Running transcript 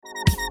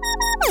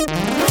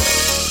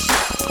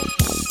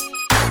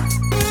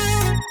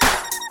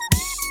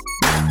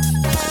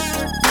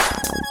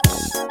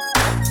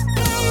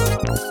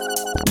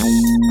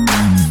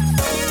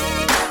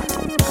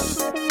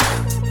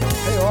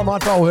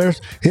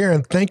Montel here,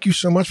 and thank you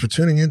so much for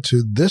tuning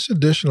into this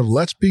edition of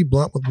Let's Be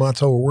Blunt with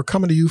Montel. We're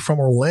coming to you from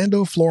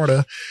Orlando,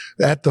 Florida,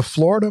 at the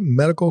Florida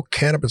Medical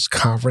Cannabis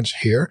Conference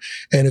here,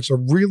 and it's a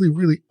really,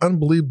 really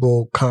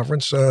unbelievable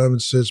conference.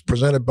 It's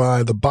presented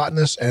by the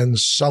botanist and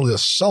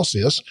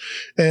Celsius,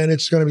 and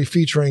it's going to be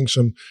featuring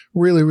some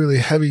really, really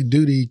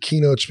heavy-duty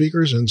keynote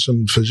speakers and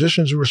some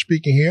physicians who are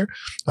speaking here.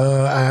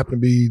 I happen to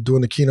be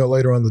doing the keynote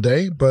later on the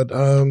day, but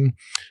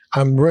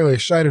I'm really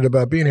excited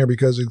about being here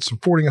because it's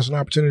affording us an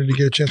opportunity to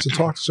get a chance to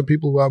talk to some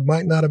people who I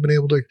might not have been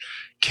able to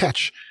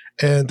catch.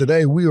 And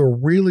today we are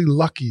really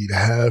lucky to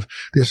have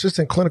the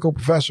assistant clinical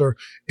professor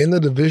in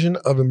the Division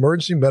of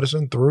Emergency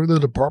Medicine through the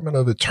Department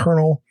of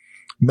Internal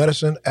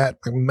Medicine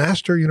at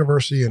McMaster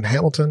University in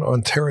Hamilton,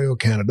 Ontario,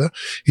 Canada.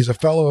 He's a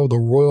fellow of the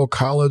Royal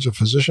College of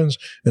Physicians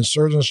and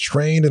Surgeons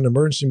trained in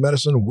emergency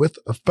medicine with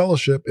a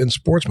fellowship in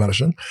sports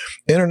medicine,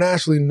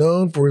 internationally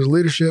known for his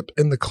leadership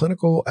in the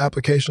clinical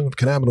application of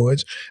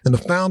cannabinoids, and the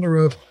founder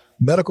of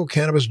Medical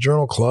Cannabis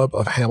Journal Club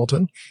of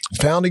Hamilton,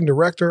 founding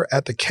director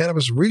at the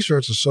Cannabis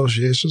Research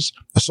Associates,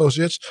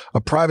 a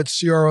private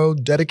CRO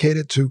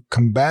dedicated to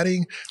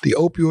combating the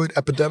opioid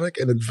epidemic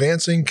and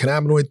advancing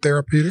cannabinoid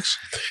therapeutics,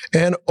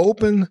 and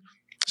Open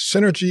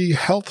Synergy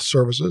Health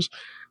Services.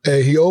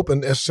 He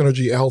opened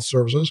Synergy Health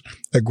Services,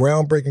 a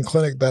groundbreaking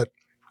clinic that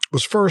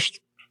was first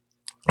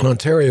in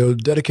Ontario,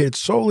 dedicated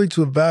solely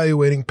to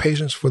evaluating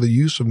patients for the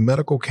use of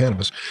medical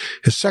cannabis.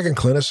 His second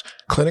clinic,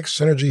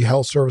 Synergy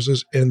Health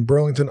Services in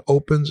Burlington,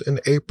 opens in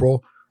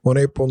April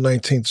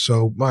 19th.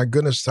 So my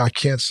goodness, I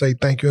can't say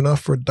thank you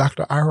enough for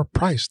Dr. Ira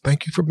Price.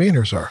 Thank you for being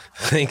here, sir.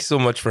 Thanks so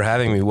much for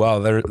having me. Wow,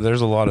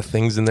 there's a lot of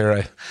things in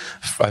there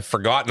I've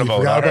forgotten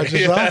about.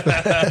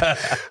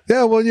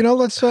 Yeah, well,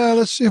 let's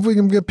see if we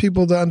can get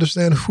people to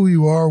understand who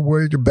you are,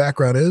 where your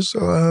background is.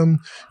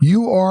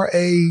 You are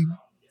a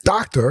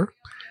doctor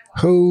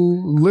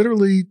who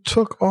literally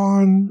took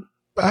on,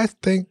 I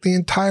think, the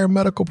entire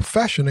medical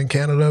profession in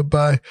Canada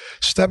by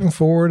stepping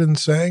forward and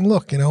saying,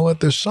 look, you know what,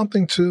 there's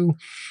something to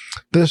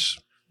this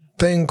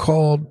thing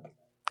called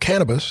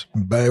cannabis.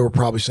 They were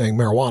probably saying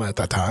marijuana at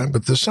that time,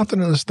 but there's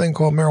something in this thing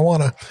called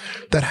marijuana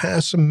that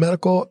has some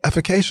medical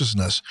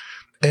efficaciousness.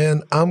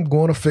 And I'm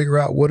going to figure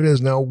out what it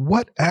is. Now,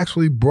 what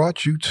actually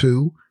brought you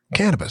to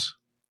cannabis?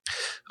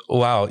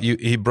 Wow,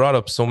 he brought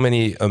up so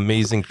many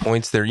amazing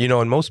points there.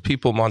 And most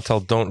people,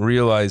 Montel, don't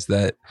realize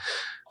that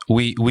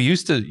we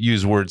used to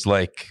use words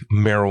like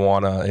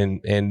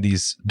marijuana and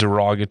these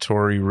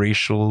derogatory,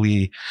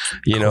 racially,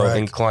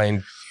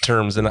 inclined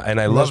terms, and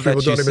I love that.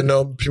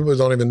 People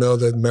don't even know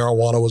that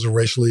marijuana was a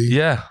racially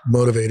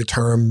motivated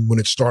term when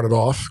it started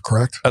off.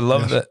 Correct. I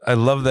love that. I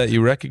love that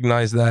you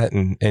recognize that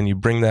and you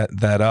bring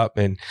that up,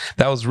 and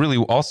that was really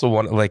also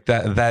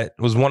that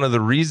was one of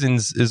the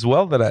reasons as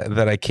well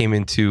that I came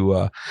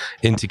into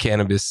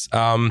cannabis.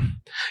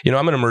 I'm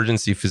an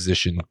emergency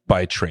physician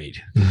by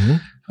trade. Mm-hmm.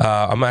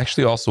 I'm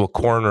actually also a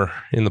coroner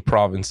in the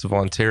province of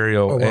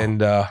Ontario,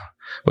 and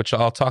which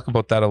I'll talk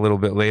about that a little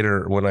bit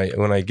later when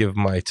I give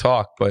my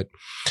talk. But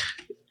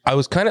I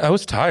was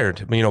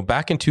tired.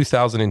 Back in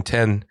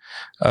 2010,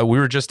 we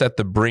were just at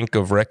the brink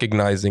of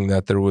recognizing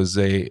that there was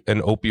an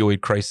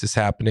opioid crisis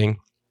happening.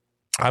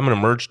 I'm an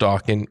emerge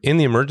doc, and in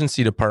the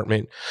emergency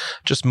department,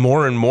 just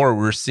more and more,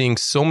 we're seeing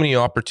so many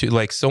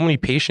opportunities, so many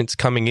patients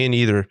coming in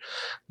either,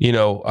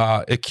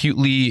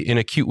 acutely in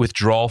acute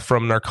withdrawal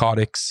from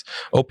narcotics,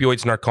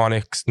 opioids,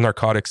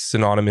 narcotics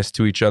synonymous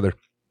to each other.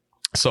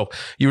 So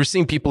you were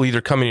seeing people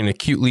either coming in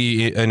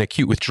acutely, an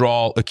acute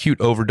withdrawal,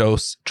 acute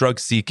overdose, drug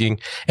seeking.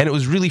 And it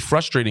was really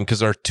frustrating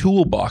because our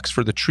toolbox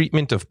for the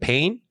treatment of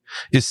pain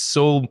is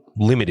so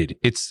limited.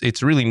 It's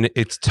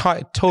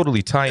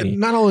totally tiny. And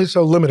not only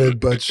so limited,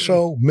 but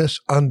so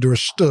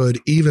misunderstood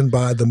even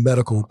by the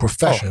medical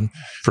profession.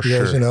 For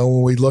sure.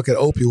 When we look at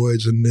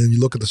opioids and then you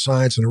look at the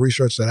science and the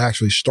research that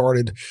actually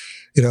started,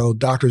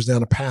 doctors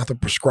down the path of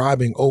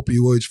prescribing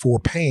opioids for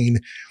pain,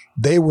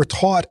 they were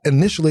taught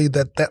initially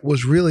that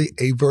was really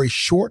a very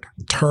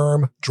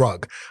short-term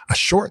drug, a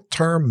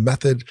short-term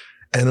method.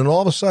 And then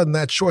all of a sudden,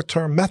 that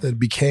short-term method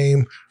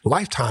became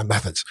lifetime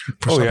methods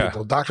for some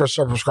people. Doctors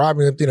started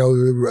prescribing it.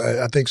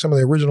 I think some of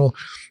the original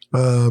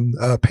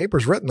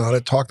papers written on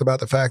it talked about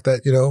the fact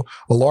that,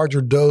 a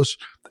larger dose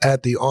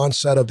at the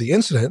onset of the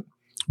incident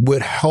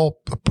would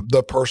help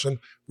the person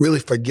really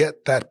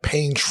forget that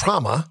pain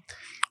trauma,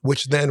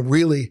 which then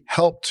really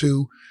helped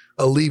to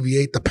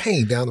alleviate the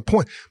pain down the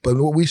point. But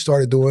what we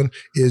started doing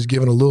is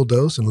giving a little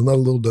dose and another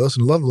little dose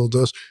and another little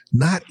dose,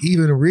 not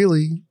even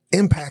really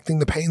impacting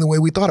the pain the way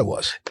we thought it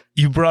was.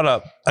 You brought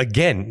up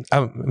again,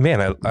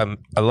 man,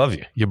 I love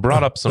you. You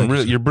brought up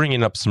you're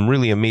bringing up some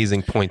really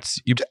amazing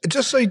points.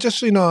 Just so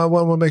you know, I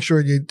want to make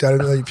sure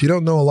if you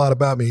don't know a lot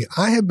about me,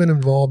 I have been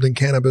involved in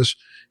cannabis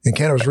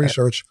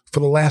research for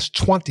the last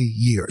 20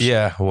 years.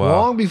 Yeah,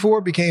 wow. Long before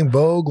it became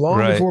vogue,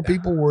 before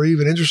people were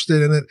even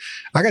interested in it.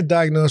 I got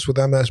diagnosed with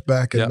MS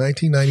back in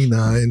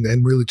 1999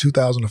 and really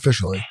 2000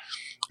 officially.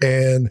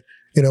 And,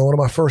 one of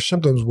my first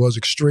symptoms was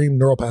extreme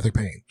neuropathic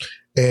pain.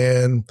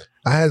 And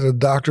I had the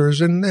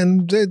doctors,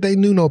 and they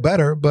knew no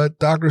better, but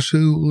doctors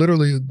who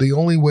literally the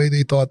only way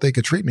they thought they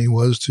could treat me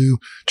was to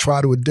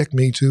try to addict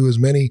me to as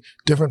many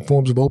different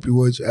forms of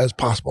opioids as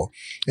possible,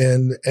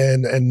 and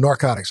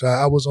narcotics.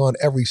 I was on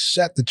every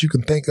set that you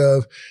can think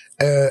of.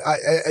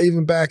 I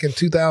even back in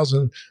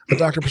 2000, a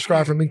doctor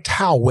prescribed for me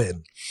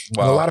Talwin.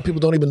 Wow. And a lot of people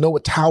don't even know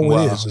what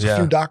Talwin is. There's a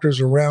few doctors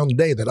around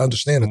today that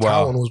understand that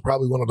Talwin was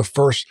probably one of the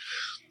first,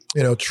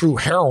 true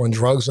heroin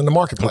drugs in the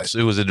marketplace.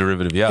 It was a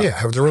derivative, yeah.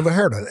 Yeah, a derivative of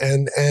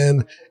heroin.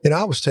 And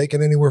I was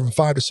taking anywhere from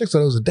 5 to 6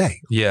 of those a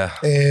day. Yeah.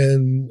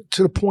 And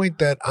to the point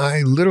that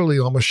I literally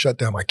almost shut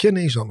down my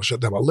kidneys, almost shut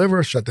down my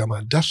liver, shut down my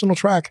intestinal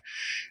tract.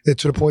 And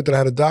to the point that I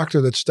had a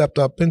doctor that stepped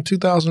up in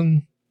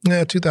 2000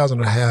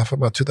 and a half,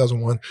 about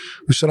 2001,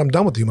 who said, I'm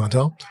done with you,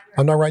 Montel.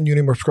 I'm not writing you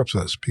any more scripts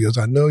for this because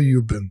I know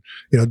you've been,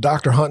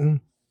 doctor hunting,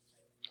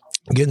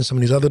 getting some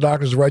of these other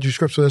doctors to write you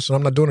scripts for this, and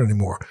I'm not doing it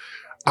anymore.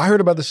 I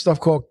heard about this stuff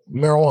called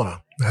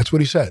marijuana. That's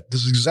what he said.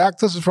 This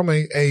is from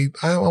I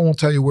won't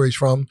tell you where he's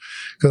from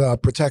because I'll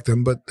protect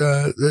him, but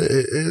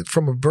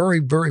from a very,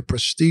 very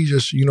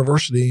prestigious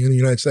university in the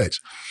United States.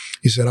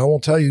 He said, I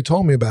won't tell you who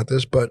told me about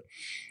this, but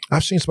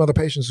I've seen some other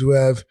patients who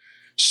have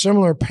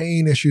similar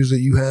pain issues that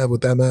you have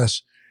with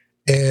MS,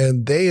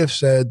 and they have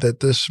said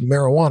that this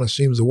marijuana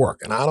seems to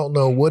work. And I don't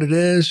know what it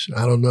is.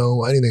 I don't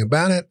know anything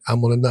about it.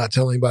 I'm going to not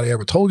tell anybody I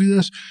ever told you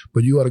this,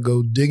 but you ought to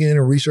go dig in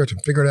and research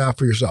and figure it out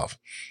for yourself.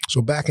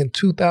 So back in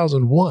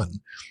 2001,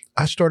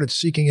 I started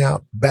seeking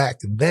out back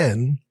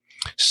then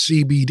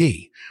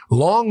CBD,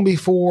 long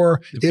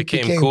before it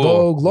became cool.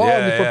 vogue,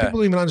 before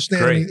people even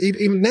understand. I mean,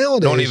 even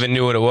nowadays, don't even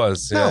knew what it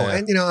was. No,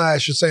 and I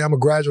should say I'm a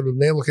graduate of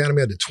the Naval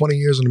Academy. I did 20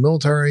 years in the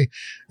military.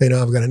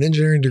 I've got an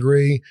engineering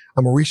degree.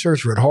 I'm a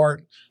researcher at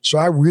heart. So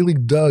I really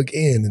dug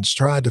in and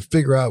tried to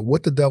figure out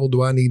what the devil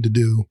do I need to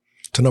do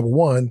to, number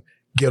one,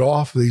 get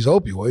off of these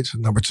opioids,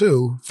 and number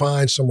two,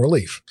 find some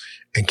relief.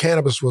 And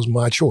cannabis was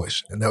my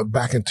choice. And that was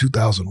back in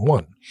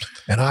 2001.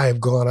 And I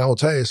have gone, I will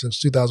tell you, since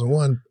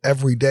 2001,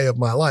 every day of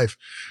my life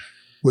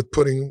with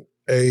putting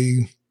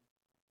a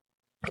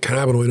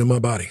cannabinoid in my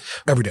body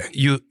every day.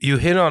 You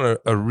hit on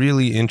a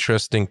really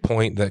interesting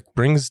point that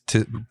brings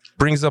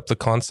up the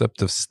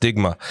concept of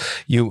stigma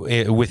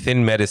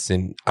within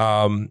medicine.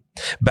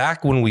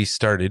 Back when we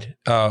started,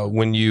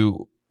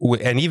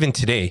 and even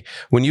today,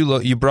 when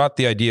you brought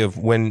the idea of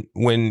when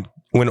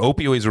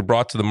opioids were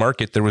brought to the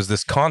market, there was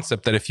this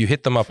concept that if you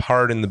hit them up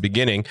hard in the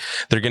beginning,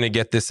 they're going to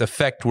get this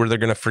effect where they're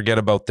going to forget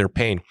about their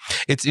pain.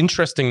 It's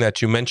interesting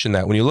that you mentioned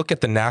that. When you look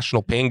at the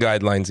national pain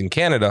guidelines in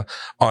Canada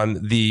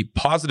on the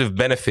positive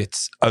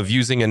benefits of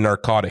using a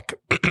narcotic,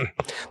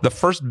 the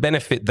first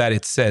benefit that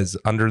it says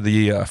under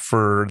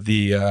for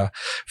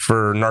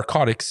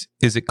narcotics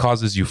is it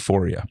causes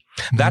euphoria.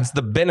 Mm-hmm. That's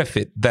the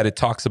benefit that it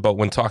talks about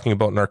when talking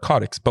about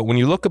narcotics. But when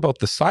you look about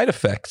the side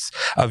effects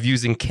of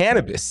using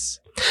cannabis,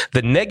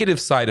 the negative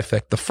side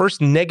effect, the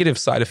first negative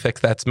side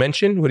effect that's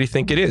mentioned, what do you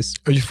think it is?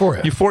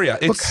 Euphoria. Euphoria.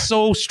 It's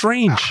so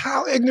strange.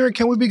 How ignorant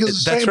can we be?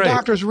 Because the same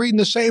doctor's reading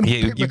the same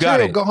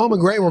material. Go home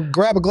and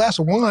grab a glass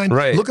of wine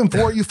looking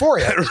for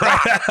euphoria.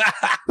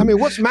 I mean,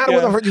 what's the matter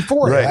with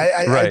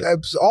euphoria?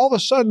 All of a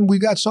sudden, we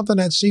got something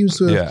that seems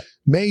to have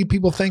made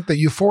people think that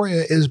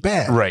euphoria is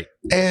bad. Right.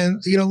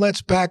 And,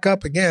 let's back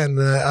up again.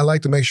 I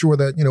like to make sure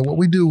that, what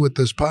we do with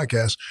this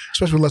podcast,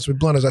 especially with Let's Be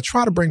Blunt, is I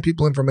try to bring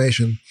people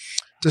information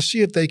to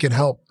see if they can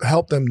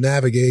help them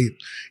navigate,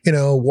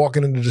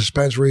 walking into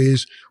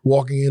dispensaries,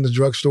 walking into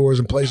drugstores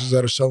and places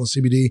that are selling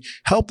CBD,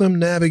 help them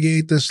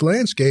navigate this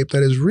landscape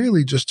that is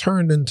really just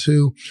turned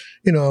into,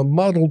 a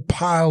muddled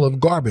pile of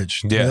garbage,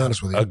 to be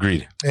honest with you.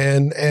 Agreed.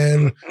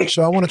 And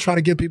so I want to try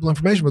to give people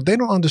information, but they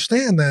don't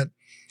understand that,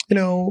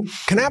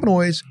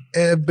 cannabinoids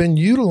have been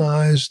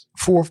utilized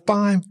for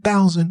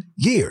 5,000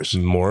 years.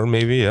 More,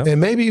 maybe, yeah. And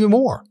maybe even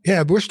more.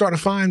 Yeah, we're starting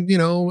to find,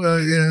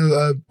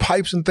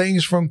 pipes and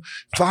things from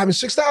 5,000 and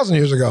 6,000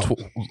 years ago.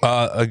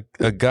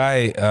 A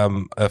guy,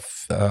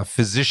 a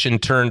physician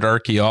turned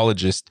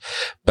archaeologist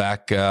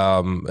back,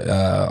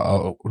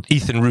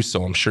 Ethan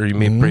Russo, I'm sure you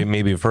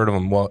maybe have heard of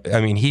him. Well, I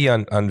mean, he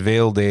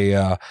unveiled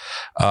a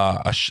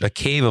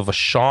cave of a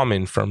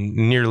shaman from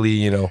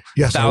nearly,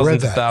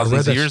 thousands and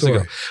thousands of years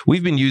ago.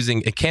 We've been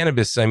using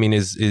cannabis, I mean,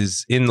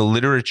 is in the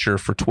literature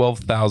for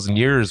 12,000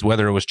 years,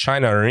 whether it was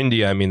China or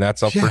India. I mean,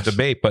 that's up for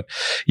debate. But,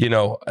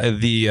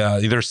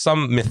 there's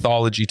some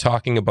mythology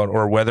talking about,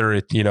 or whether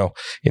it,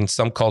 in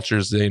some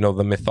cultures,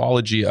 the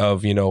mythology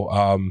of,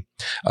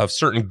 of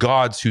certain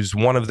gods whose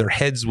one of their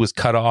heads was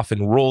cut off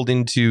and rolled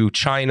into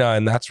China.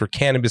 And that's where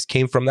cannabis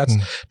came from. That's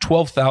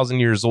 12,000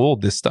 years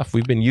old. This stuff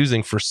we've been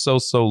using for so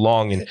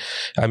long. And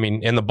I mean,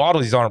 and the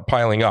bodies aren't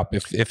piling up.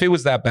 If it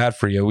was that bad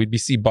for you, we'd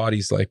see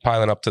bodies like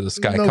piling up to the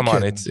sky. Come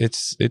on.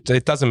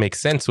 It doesn't make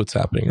sense what's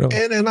happening. Really.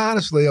 And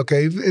honestly,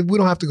 okay, if we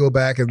don't have to go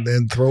back and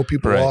then throw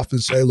people off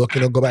and say, look,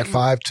 go back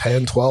 5,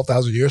 10,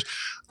 12,000 years.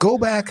 Go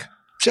back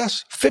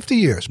just 50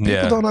 years.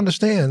 People don't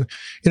understand.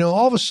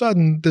 All of a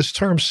sudden, this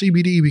term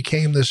CBD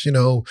became this,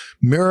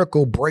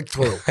 miracle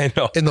breakthrough I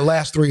know. in the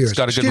last 3 years. It's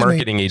got a good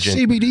marketing agent.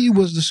 CBD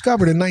was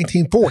discovered in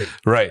 1940.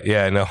 Right.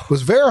 Yeah, I know.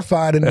 Was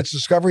verified in its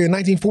discovery in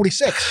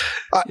 1946.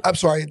 I'm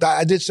sorry,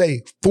 I did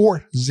say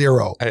 40.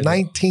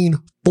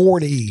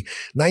 1940,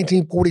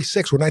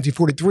 1946 or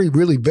 1943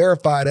 really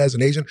verified as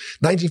an agent.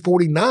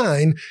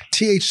 1949,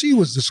 THC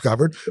was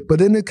discovered, but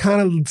then it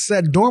kind of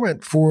sat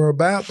dormant for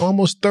about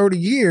almost 30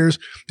 years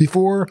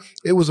before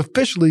it was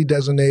officially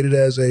designated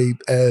as a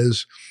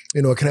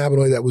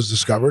cannabinoid that was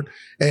discovered.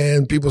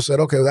 And people said,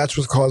 okay, well, that's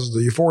what causes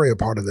the euphoria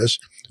part of this.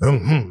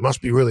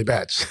 Must be really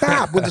bad.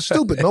 Stop with the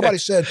stupid. Nobody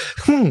said,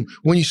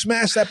 when you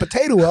smash that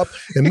potato up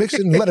and mix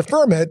it and let it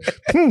ferment,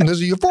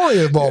 there's a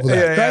euphoria involved with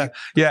that, right?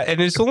 Yeah.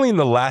 And it's only in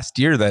the last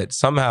year that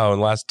somehow in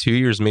the last 2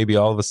 years, maybe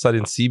all of a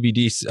sudden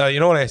CBD,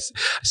 I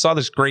saw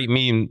this great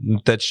meme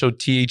that showed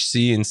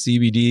THC and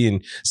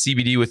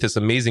CBD with this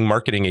amazing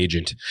marketing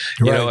agent,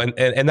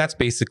 and that's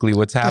basically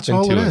what's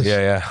happened to it.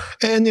 Yeah.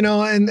 And,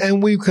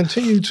 and we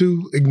continue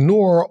to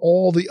ignore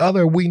all the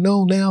other, we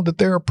know now that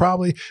there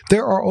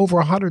are over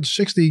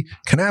 160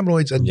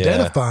 cannabinoids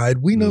identified.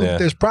 We know that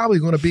there's probably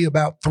going to be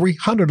about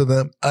 300 of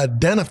them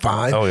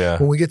identified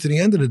when we get to the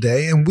end of the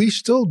day. And we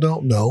still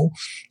don't know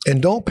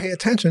and don't pay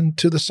attention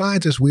to the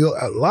scientists.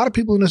 A lot of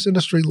people in this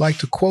industry like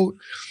to quote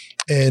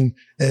and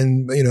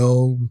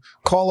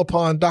call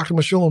upon Dr.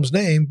 Meshulam's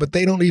name, but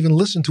they don't even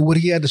listen to what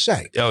he had to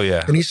say. Oh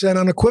yeah. And he said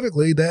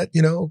unequivocally that,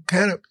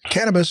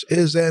 cannabis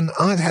has an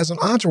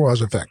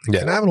entourage effect.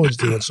 Yeah. Cannabinoids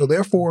do. And so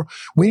therefore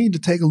we need to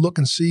take a look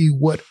and see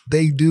what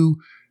they do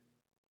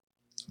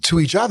to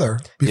each other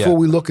before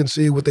we look and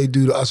see what they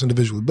do to us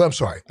individually. But I'm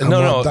sorry.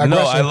 No,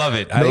 I love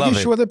it. Making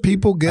sure that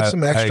people get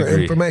some extra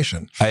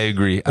information. I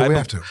agree. We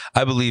have to.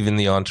 I believe in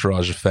the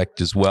entourage effect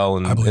as well,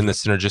 and in the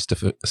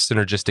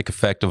synergistic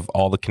effect of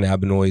all the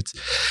cannabinoids.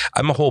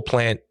 I'm a whole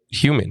plant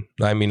human.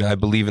 I mean, I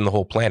believe in the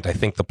whole plant. I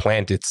think the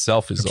plant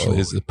itself is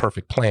the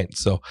perfect plant.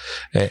 So,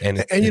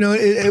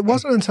 it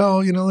wasn't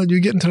until,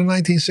 you get into the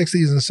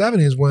 1960s and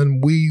 70s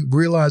when we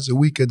realized that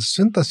we could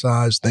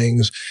synthesize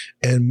things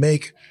and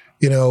make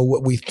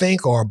what we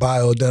think are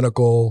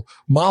bioidentical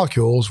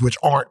molecules, which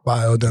aren't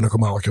bioidentical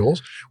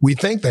molecules. We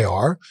think they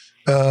are.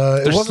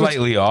 They're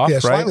slightly off, yeah,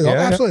 right? Slightly off,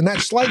 absolutely. And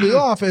that slightly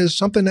off is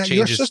something that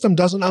your system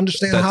doesn't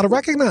understand how to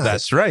recognize.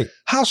 That's right.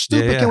 How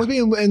stupid can we be?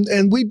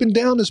 And we've been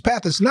down this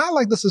path. It's not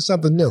like this is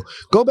something new.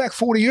 Go back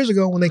 40 years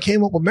ago when they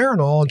came up with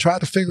Marinol and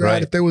tried to figure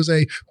out if there was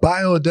a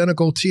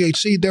bioidentical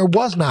THC. There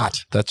was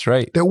not. That's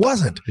right. There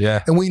wasn't.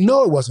 Yeah. And we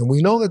know it wasn't.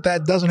 We know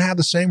that doesn't have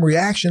the same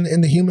reaction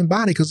in the human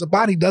body because the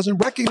body doesn't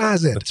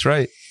recognize it. That's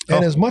right.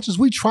 And as much as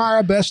we try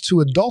our best to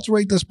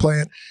adulterate this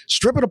plant,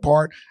 strip it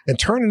apart, and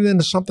turn it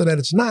into something that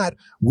it's not,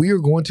 we are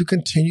going to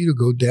continue to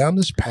go down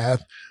this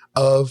path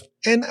of,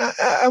 and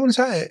I want to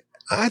tell you,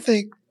 I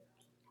think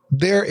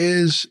there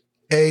is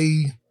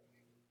a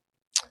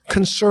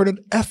concerted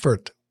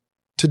effort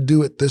to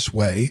do it this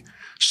way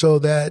so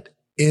that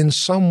in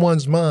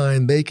someone's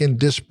mind, they can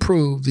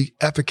disprove the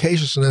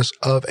efficaciousness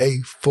of a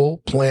full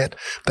plant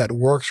that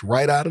works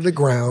right out of the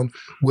ground,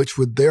 which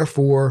would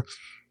therefore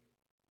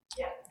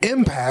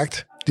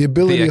impact the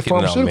ability of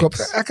pharmaceutical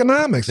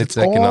economics. It's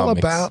all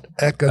about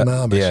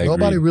economics.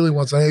 Nobody really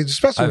wants to,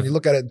 especially when you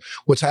look at it,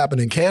 what's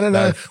happening in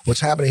Canada,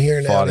 what's happening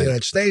here now in the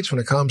United States when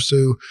it comes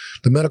to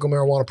the medical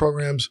marijuana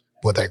programs.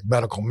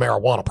 Medical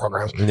marijuana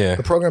programs. Yeah.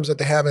 The programs that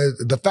they have,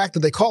 the fact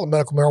that they call it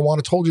medical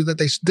marijuana told you that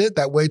they did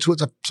that way so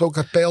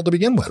it failed to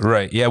begin with.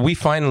 Right. Yeah. We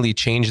finally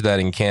changed that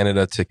in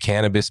Canada to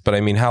cannabis. But I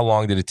mean, how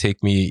long did it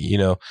take me,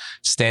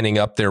 standing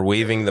up there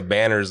waving the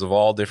banners of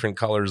all different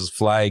colors of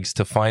flags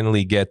to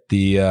finally get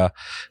the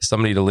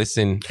somebody to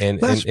listen and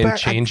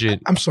change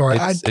it? I'm sorry.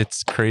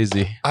 It's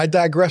crazy. I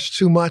digress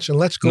too much. And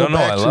let's go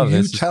back to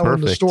you telling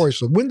the story.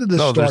 So when did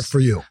this start for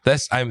you?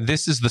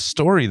 This is the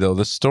story, though.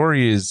 The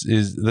story is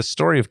the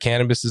story of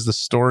cannabis is the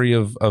story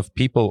of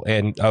people,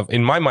 and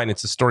in my mind,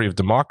 it's a story of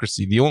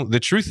democracy. The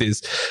truth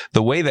is,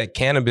 the way that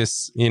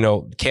cannabis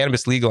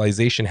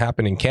legalization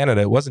happened in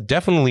Canada, it wasn't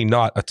definitely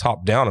not a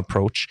top-down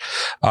approach.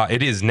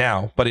 It is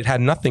now, but it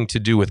had nothing to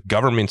do with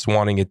governments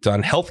wanting it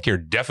done.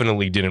 Healthcare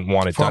definitely didn't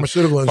want it done.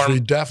 Pharmaceutical industry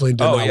definitely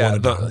did not want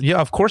it done.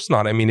 Yeah, of course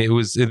not. I mean, it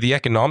was the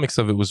economics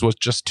of it was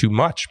just too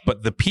much.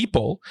 But the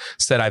people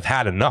said, "I've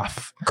had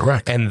enough."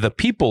 Correct. And the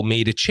people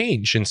made a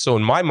change. And so,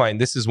 in my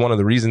mind, this is one of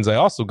the reasons I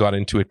also got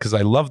into it, because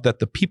I love that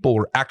the people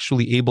were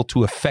actually able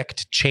to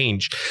affect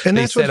change. And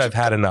they said, "I've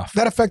had enough."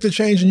 That affected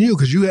change in you,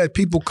 because you had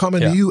people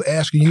coming to you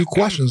asking you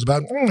questions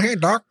about, "Hey,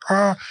 doc,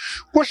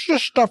 what's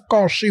this stuff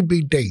called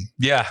CBD?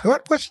 Yeah.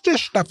 What's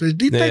this stuff? Do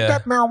you think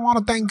that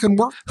marijuana thing can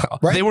work?"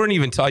 Right? They weren't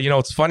even taught.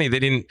 It's funny. They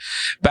didn't.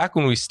 Back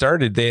when we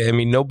started,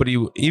 nobody,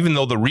 even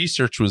though the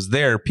research was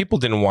there, people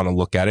didn't want to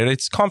look at it.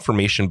 It's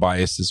confirmation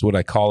bias is what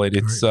I call it.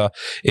 It's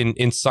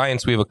in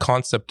science, we have a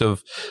concept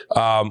of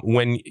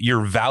when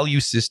your value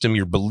system,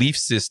 your belief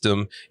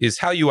system is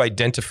how you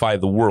identify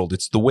the world.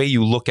 It's the way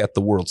you look at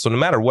the world. So no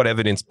matter what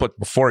evidence put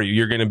before you,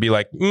 you're going to be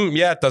like,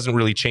 yeah, it doesn't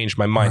really change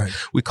my mind. Right.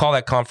 We call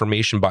that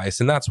confirmation bias.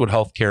 And that's what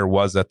healthcare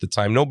was at the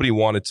time. Nobody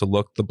wanted to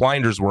look. The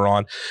blinders were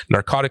on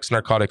narcotics.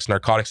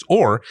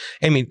 Or,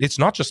 I mean, it's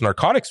not just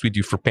narcotics we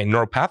do for pain,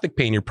 neuropathic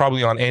pain. You're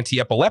probably on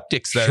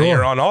anti-epileptics, that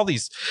you're on all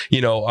these,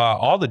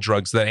 all the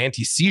drugs, the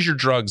anti-seizure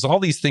drugs, all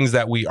these things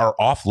that we are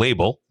off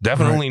label,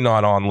 definitely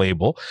not on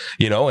label,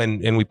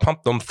 and we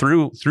pump them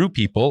through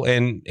people.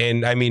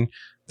 And I mean,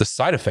 the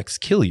side effects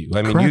kill you.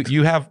 I mean,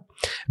 you have,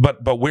 but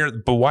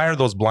why are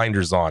those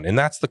blinders on? And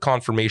that's the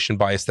confirmation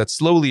bias that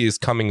slowly is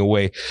coming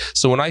away.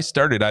 So when I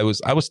started, I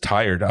was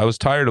tired. I was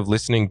tired of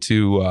listening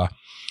to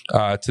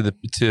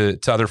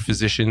other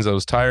physicians. I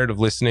was tired of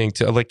listening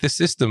to like the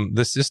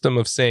system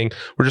of saying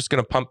we're just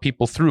going to pump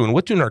people through. And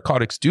what do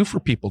narcotics do for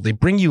people? They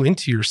bring you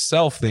into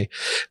yourself. They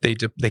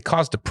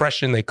cause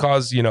depression. They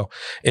cause physical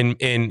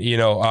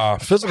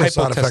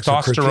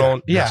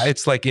hypotestosterone. Yeah,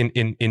 it's like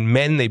in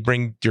men they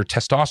bring your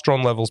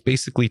testosterone levels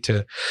basically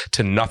to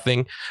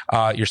nothing.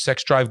 Your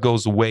sex drive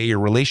goes away. Your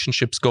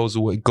relationships go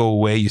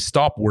away. You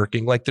stop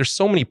working. Like there's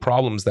so many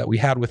problems that we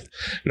had with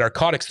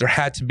narcotics. There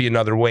had to be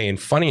another way. And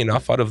funny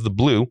enough, out of the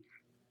blue,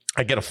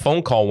 I get a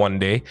phone call one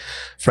day,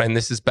 friend.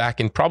 This is back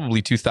in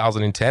probably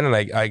 2010, and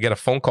I get a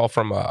phone call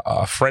from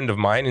a friend of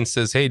mine and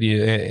says, "Hey,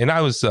 and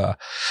I was a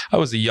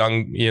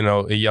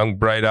young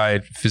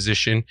bright-eyed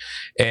physician,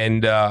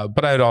 and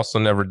but I had also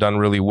never done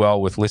really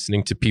well with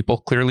listening to people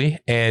clearly.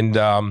 And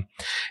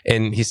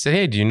he said,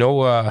 "Hey, do you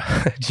know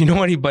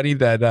anybody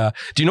that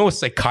do you know a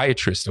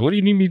psychiatrist? What do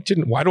you need me to?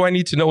 Why do I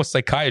need to know a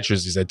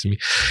psychiatrist?" He said to me,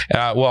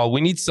 "Well,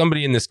 we need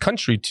somebody in this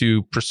country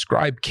to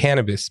prescribe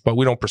cannabis, but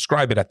we don't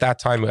prescribe it at that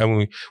time,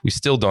 and we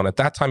still don't. At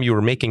that time, you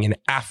were making an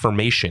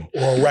affirmation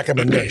or a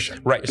recommendation,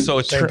 right? So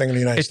same thing in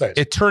the United States.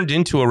 It turned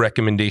into a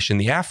recommendation.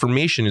 The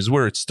affirmation is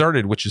where it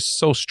started, which is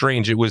so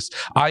strange. It was,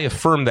 I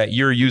affirm that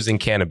you're using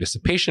cannabis. A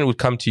patient would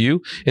come to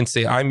you and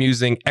say, I'm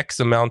using X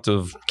amount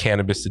of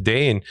cannabis a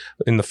day, and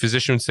the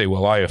physician would say,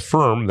 well, I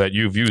affirm that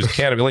you've used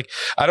cannabis. Like,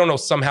 I don't know.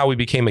 Somehow we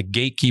became a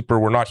gatekeeper.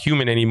 We're not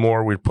human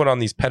anymore. We're put on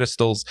these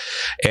pedestals,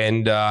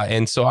 and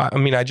so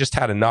I just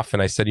had enough,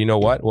 and I said, you know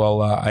what? Well,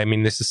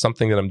 this is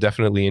something that I'm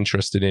definitely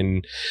interested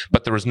in.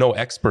 But there was no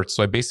experts.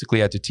 So I basically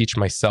had to teach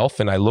myself,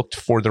 and I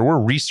looked there were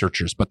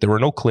researchers, but there were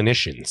no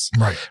clinicians.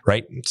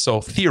 Right.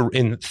 So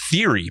in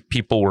theory,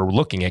 people were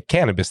looking at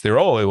cannabis. They're,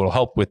 it will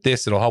help with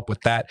this. It'll help with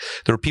that.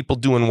 There were people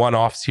doing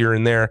one-offs here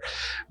and there,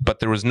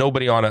 but there was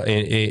nobody in our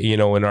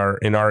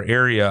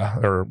area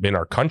or in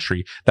our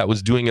country that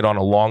was doing it on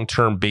a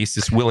long-term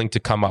basis, willing to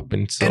come up.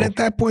 And at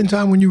that point in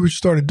time, when you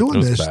started doing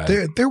this,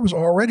 there was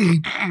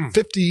already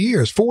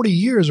 40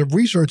 years of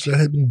research that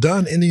had been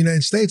done in the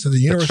United States at the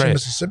University of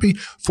Mississippi.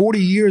 40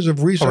 years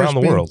of research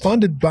being world.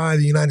 Funded by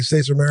the United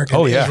States of America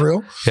and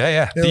Israel.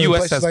 Yeah. The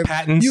U.S. has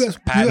patents.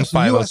 Patent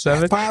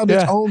 507. US filed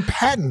its own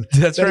patent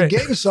that it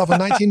gave itself in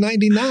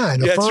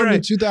 1999. Affirmed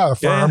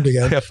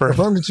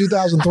in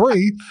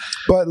 2003.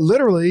 But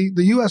literally,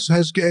 the U.S.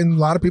 has, and a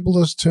lot of people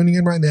are tuning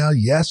in right now.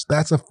 Yes,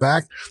 that's a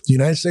fact. The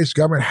United States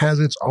government has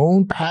its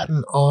own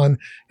patent on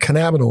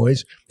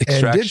cannabinoids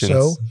and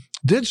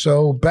did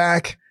so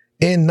back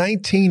in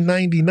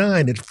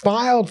 1999. It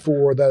filed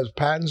for those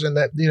patents, and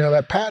that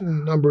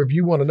patent number, if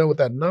you want to know what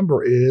that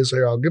number is,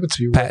 here, I'll give it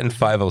to you. Patent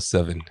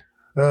 507.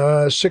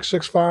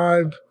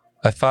 665.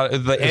 I thought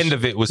the end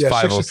of it was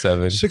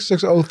 507.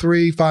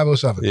 6603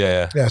 507.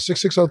 Yeah.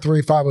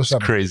 6603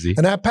 507. Crazy.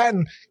 And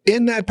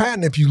in that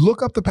patent, if you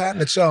look up the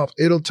patent itself,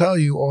 it'll tell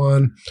you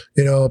on,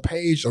 a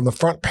page, on the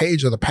front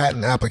page of the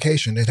patent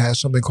application, it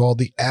has something called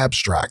the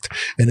abstract.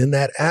 And in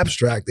that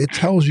abstract, it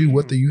tells you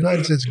what the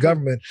United States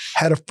government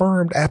had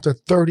affirmed after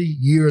 30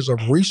 years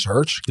of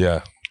research.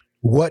 Yeah.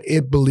 What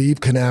it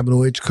believed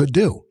cannabinoids could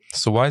do.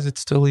 So why is it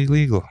still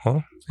illegal, huh?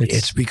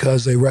 It's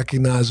because they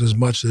recognize as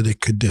much that it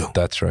could do.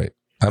 That's right.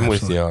 I'm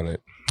with you on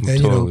it. I'm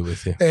totally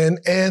with you.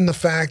 And the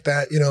fact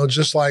that,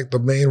 just like the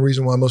main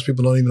reason why most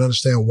people don't even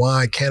understand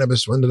why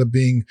cannabis ended up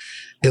being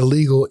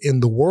illegal in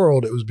the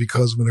world, it was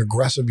because of an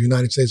aggressive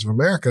United States of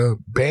America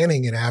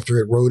banning it after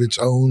it wrote its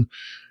own,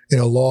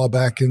 law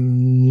back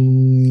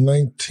in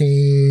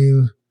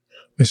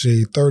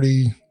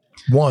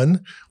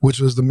 31,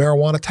 which was the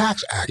Marijuana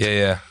Tax Act.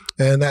 Yeah.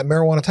 And that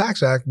Marijuana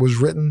Tax Act was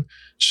written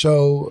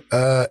so,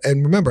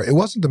 and remember, it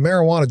wasn't the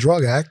Marijuana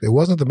Drug Act. It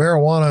wasn't the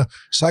Marijuana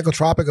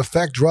Psychotropic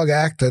Effect Drug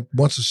Act that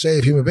wants to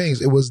save human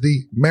beings. It was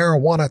the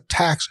Marijuana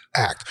Tax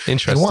Act.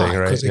 Interesting,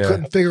 right? Because they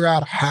couldn't figure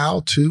out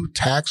how to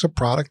tax a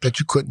product that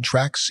you couldn't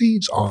track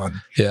seeds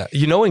on. Yeah.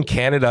 In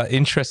Canada,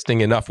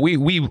 interesting enough,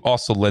 we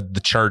also led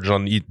the charge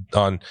on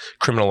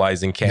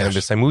criminalizing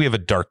cannabis. Yes. We have a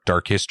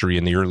dark history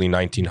in the early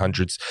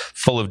 1900s,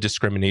 full of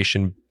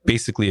discrimination,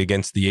 basically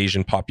against the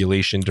Asian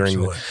population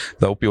during the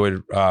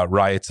opioid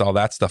riots, all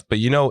that stuff. But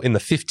in the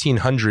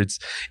 1500s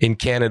in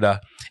Canada,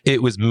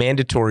 it was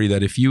mandatory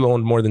that if you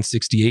owned more than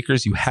 60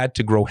 acres, you had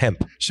to grow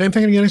hemp. Same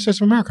thing in the United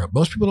States of America.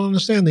 Most people don't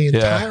understand the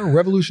entire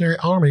Revolutionary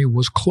Army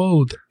was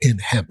clothed in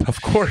hemp.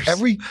 Of course.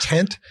 Every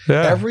tent,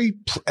 every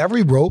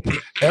rope,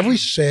 every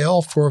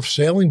sail for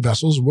sailing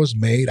vessels was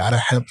made out of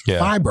hemp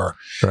fiber.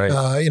 Right.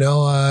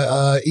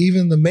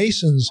 Even the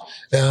Masons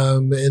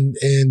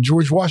in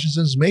George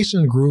Washington's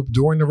Mason group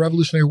during the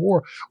Revolutionary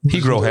War. He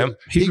grew hemp.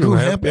 He grew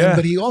hemp,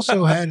 but he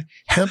also had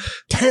hemp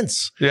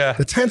tents. Yeah.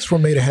 The tents were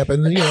made of hemp.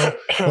 And, a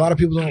lot of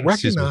people don't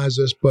recognize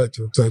this, but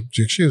a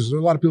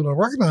lot of people don't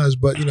recognize,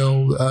 but,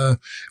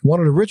 one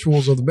of the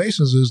rituals of the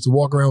Masons is to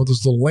walk around with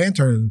this little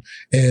lantern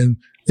and,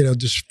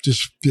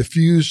 just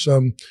diffuse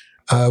some,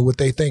 what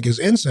they think is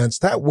incense.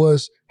 That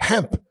was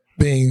hemp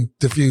being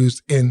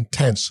diffused in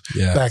tents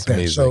back then.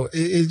 Amazing. So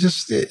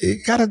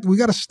we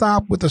got to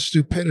stop with the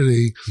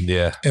stupidity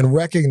and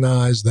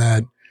recognize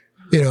that,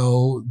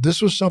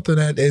 this was something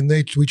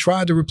that, we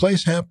tried to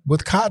replace hemp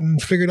with cotton,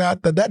 figured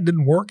out that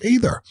didn't work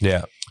either.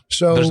 Yeah.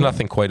 So there's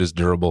nothing quite as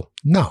durable.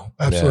 No,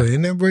 absolutely. Yeah.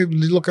 And then we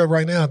look at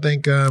right now, I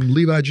think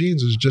Levi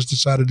Jeans has just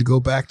decided to go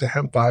back to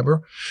hemp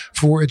fiber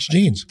for its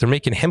jeans. They're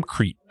making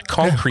hempcrete,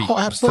 concrete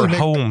for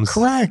homes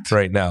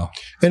right now.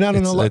 And I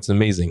don't know. It's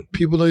amazing.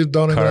 People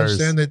don't even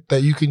understand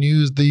that you can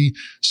use the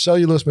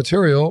cellulose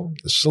material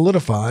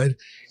solidified,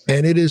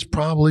 and it is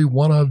probably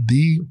one of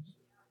the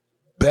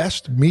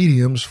best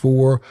mediums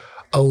for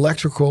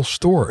electrical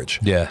storage.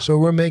 Yeah.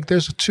 So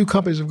there's 2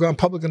 companies that have gone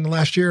public in the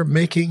last year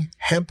making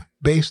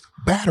hemp-based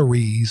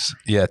batteries.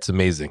 Yeah, it's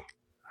amazing.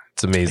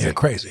 It's amazing. Yeah,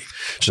 crazy.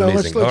 It's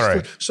amazing. All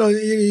right. So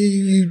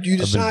you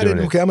decided,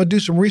 okay, I'm going to do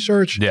some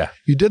research. Yeah.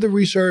 You did the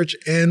research,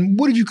 and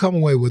what did you come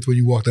away with when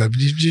you walked out?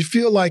 Did you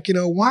feel like,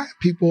 why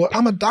people,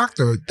 I'm a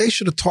doctor, they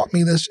should have taught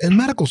me this in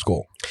medical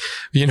school?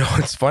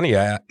 It's funny.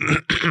 I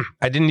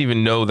didn't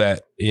even know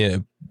that,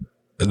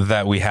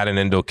 that we had an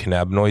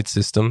endocannabinoid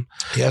system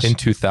in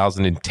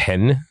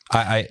 2010.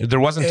 There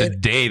wasn't a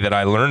day that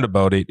I learned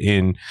about it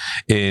in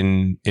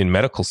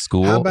medical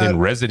school, in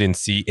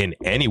residency, in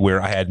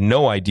anywhere. I had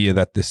no idea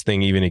that this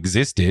thing even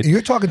existed.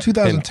 You're talking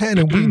 2010,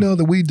 and we know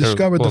that we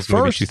discovered the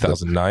first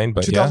 2009,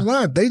 but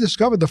 2009. They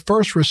discovered the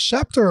first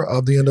receptor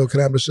of the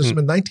endocannabinol system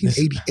in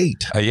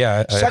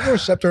 1988. Second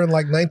receptor in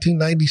like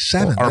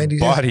 1997. Our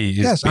body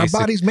is our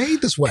body's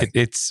made this way.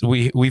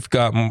 We've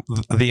got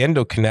the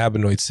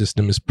endocannabinoid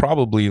system is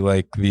probably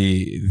like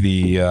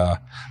the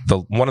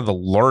one of the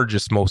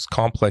largest, most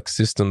complex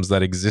systems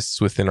that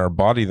exists within our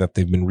body that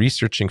they've been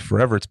researching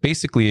forever. It's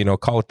basically,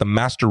 call it the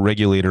master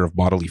regulator of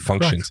bodily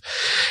functions.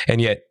 Right.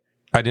 And yet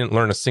I didn't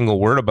learn a single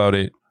word about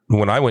it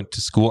when I went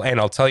to school. And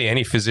I'll tell you,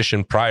 any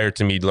physician prior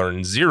to me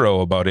learned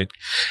zero about it.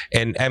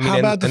 And I mean, how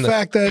about the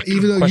fact that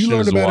even though you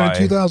learned about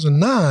it in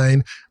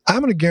 2009, I'm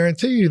going to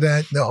guarantee you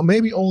that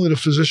maybe only the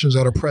physicians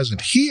that are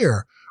present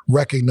here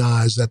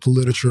recognize that the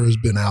literature has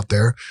been out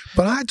there.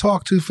 But I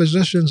talk to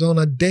physicians on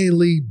a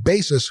daily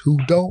basis who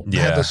don't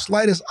have the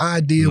slightest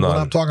idea what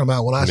I'm talking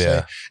about when I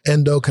say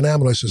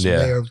endocannabinoid system.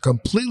 They are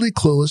completely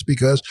clueless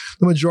because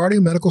the majority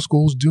of medical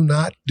schools do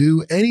not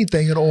do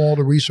anything at all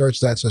to research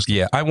that system.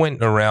 Yeah, I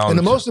went around. And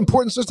the most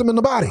important system in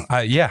the body.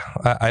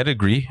 I'd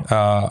agree.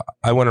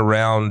 I went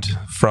around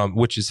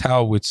which is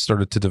how it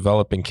started to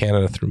develop in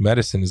Canada through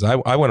medicine, is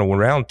I went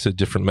around to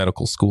different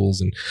medical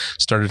schools and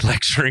started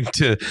lecturing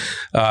to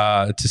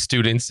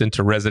students and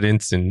to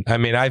residents, and I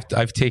mean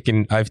I've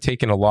taken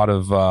a lot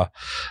of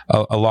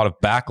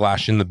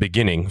backlash in the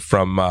beginning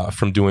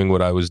from doing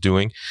what I was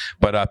doing,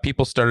 but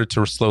people started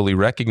to slowly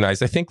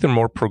recognize. I think the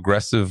more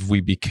progressive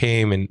we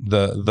became, and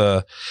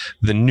the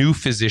new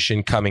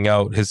physician coming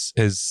out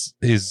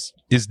is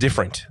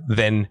different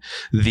than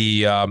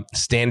the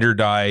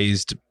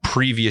standardized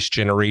previous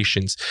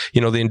generations.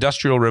 The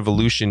Industrial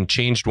Revolution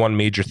changed one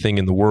major thing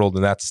in the world,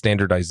 and that's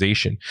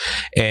standardization.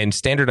 And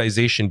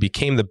standardization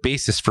became the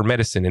basis for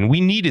medicine. And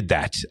we needed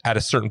that at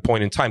a certain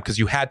point in time because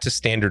you had to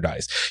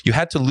standardize. You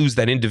had to lose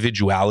that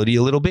individuality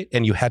a little bit,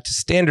 and you had to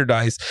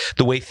standardize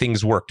the way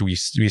things worked. We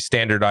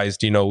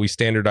standardized, we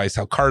standardized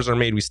how cars are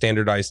made. We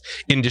standardized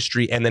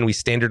industry, and then we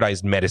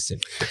standardized medicine.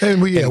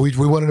 And we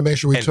wanted to make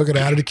sure we took it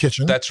out of the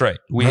kitchen. That's right.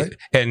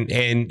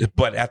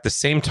 But at the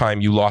same time,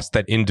 you lost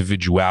that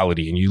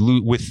individuality, and you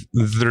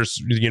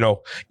lose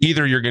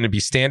either you're going to be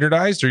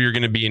standardized or you're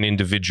going to be an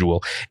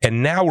individual.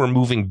 And now we're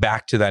moving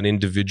back to that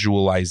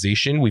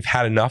individualization. We've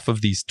had enough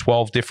of these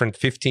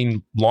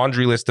 15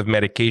 laundry list of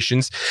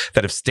medications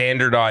that have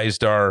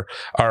standardized our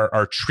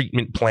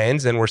treatment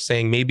plans. And we're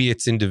saying maybe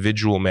it's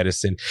individual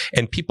medicine,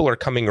 and people are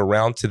coming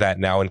around to that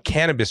now. And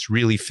cannabis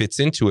really fits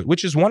into it,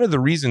 which is one of the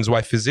reasons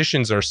why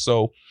physicians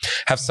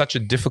have such a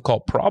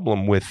difficult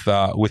problem with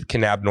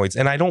cannabinoids.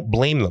 And I don't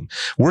blame them.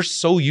 We're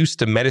so used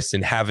to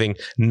medicine having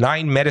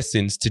 9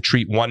 medicines to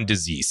treat one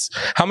disease.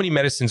 How many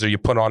medicines are you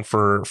put on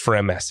for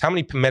MS? How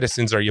many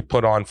medicines are you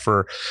put on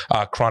for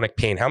chronic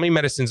pain? How many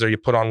medicines are you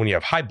put on when you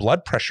have high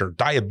blood pressure,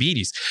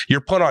 diabetes?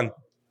 You're put on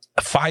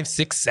 5,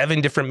 6,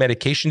 7 different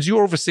medications.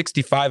 You're over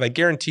 65. I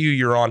guarantee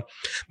you're on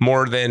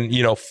more than,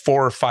 4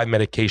 or 5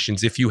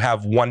 medications if you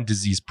have one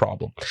disease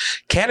problem.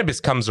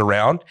 Cannabis comes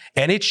around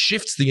and it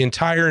shifts the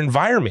entire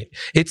environment.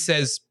 It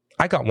says,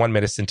 I got one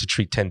medicine to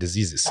treat 10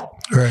 diseases.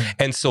 Right.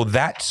 And so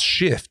that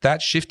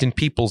shift in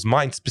people's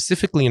minds,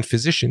 specifically in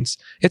physicians,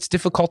 it's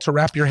difficult to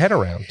wrap your head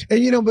around.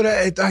 And, but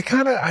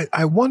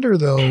I wonder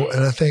though,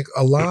 and I think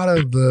a lot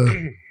of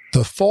the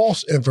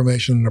false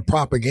information and the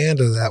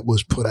propaganda that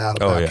was put out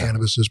about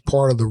cannabis is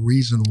part of the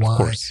reason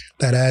why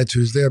that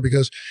attitude is there.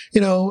 Because,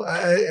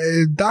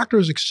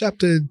 doctors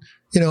accepted,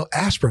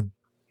 aspirin.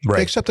 Right.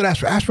 They accepted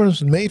aspirin. Aspirin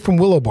is made from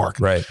willow bark.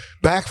 Right.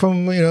 Back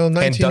from,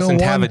 1901. And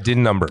doesn't have a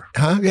DIN number.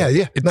 Huh? Yeah.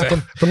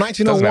 From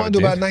 1901 to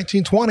about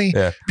 1920,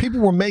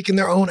 people were making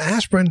their own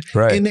aspirin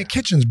in their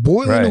kitchens,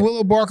 boiling the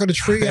willow bark of the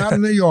tree out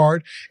in their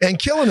yard and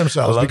killing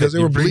themselves because they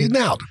were bleeding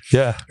out.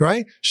 Yeah.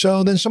 Right?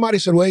 So then somebody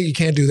said, wait, you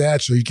can't do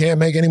that. So you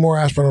can't make any more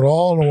aspirin at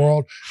all in the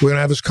world. We're going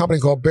to have this company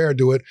called Bayer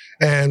do it.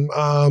 And,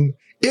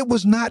 it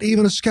was not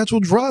even a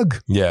scheduled drug.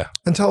 Yeah.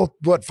 Until,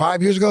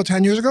 5 years ago,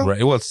 10 years ago?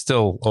 Right. Well, it's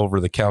still over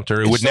the counter.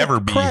 It would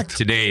never be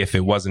today if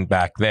it wasn't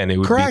back then. It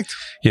would be,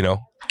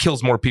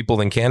 kills more people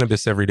than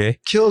cannabis every day.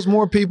 Kills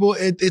more people.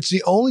 It's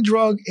the only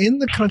drug in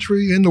the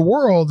country, in the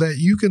world, that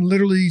you can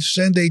literally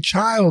send a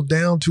child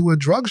down to a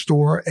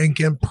drugstore and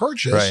can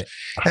purchase. Right.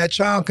 That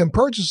child can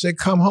purchase it,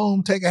 come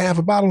home, take a half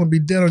a bottle, and be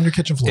dead on your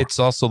kitchen floor. It's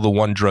also the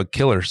one drug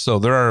killer. So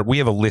we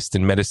have a list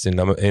in medicine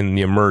in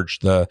the Emerge,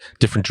 the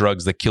different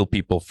drugs that kill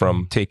people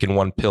from taking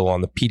one pill.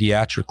 On the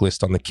pediatric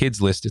list, on the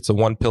kids list, it's a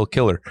one pill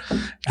killer,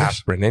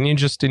 aspirin. And you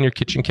just in your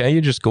kitchen,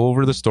 you just go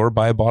over to the store,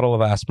 buy a bottle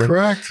of aspirin.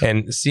 Correct.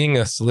 And seeing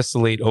a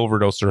salicylate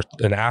overdose or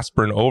an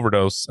aspirin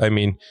overdose, I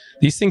mean,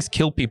 these things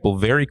kill people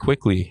very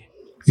quickly.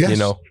 Yes.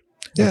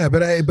 Yeah,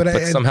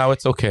 but somehow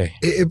it's okay.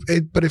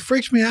 But it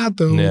freaks me out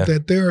though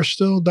that there are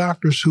still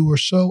doctors who are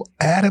so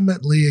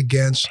adamantly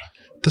against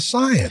the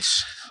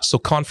science. So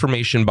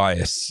confirmation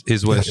bias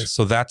is what it is.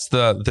 So that's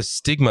the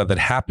stigma that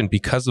happened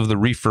because of the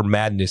reefer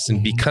madness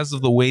and because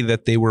of the way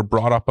that they were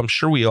brought up. I'm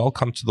sure we all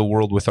come to the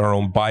world with our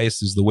own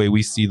biases, the way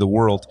we see the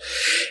world.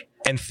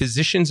 And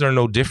physicians are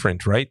no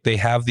different, right? They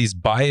have these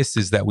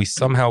biases that we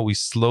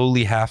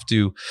slowly have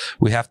to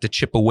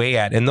chip away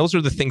at. And those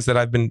are the things that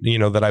I've been,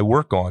 that I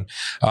work on.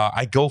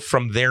 I go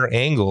from their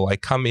angle. I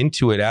come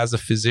into it as a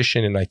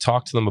physician and I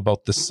talk to them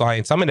about the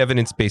science. I'm an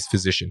evidence-based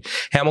physician.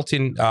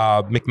 Hamilton,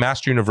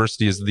 McMaster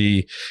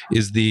University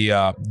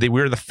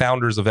we're the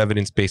founders of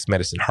evidence-based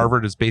medicine.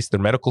 Harvard has based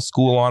their medical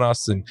school on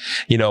us. And,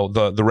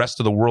 the rest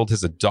of the world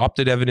has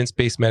adopted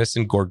evidence-based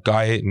medicine, Gord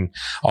Guyot and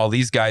all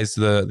these guys,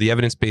 the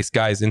evidence-based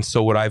guys. And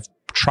so what I've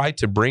tried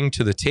to bring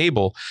to the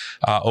table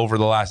over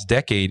the last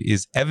decade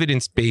is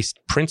evidence-based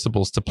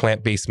principles to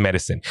plant-based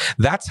medicine.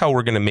 That's how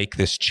we're going to make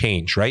this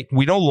change, right?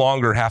 We no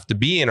longer have to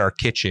be in our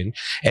kitchen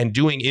and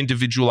doing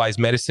individualized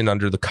medicine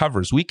under the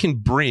covers. We can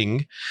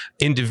bring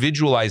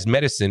individualized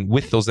medicine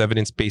with those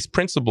evidence-based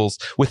principles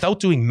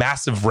without doing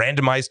massive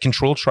randomized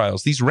control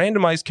trials. These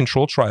randomized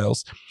control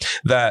trials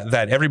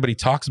that everybody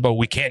talks about,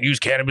 we can't use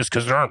cannabis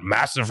because there aren't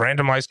massive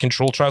randomized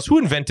control trials. Who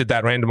invented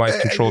that randomized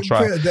control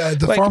trial?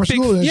 The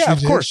pharmaceutical industry. Yeah,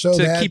 of course.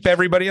 So to keep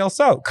everybody else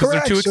out because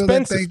they're too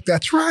expensive.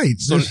 That's right.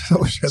 There's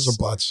no ifs or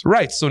buts.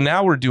 Right. So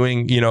now we're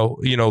doing,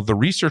 the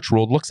research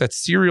world looks at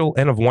serial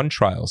N of 1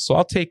 trials. So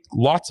I'll take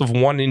lots of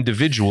 1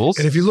 individuals.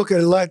 And if you look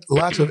at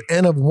lots of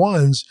N of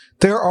 1s,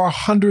 there are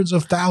hundreds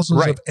of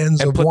thousands of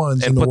N's of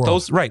 1s in the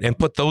world. And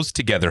put those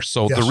together.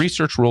 So the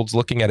research world's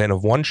looking at N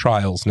of 1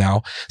 trials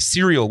now.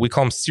 We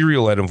call them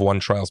serial N of 1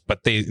 trials,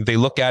 but they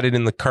look at it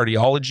in the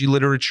cardiology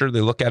literature.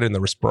 They look at it in the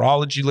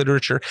respirology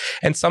literature.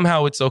 And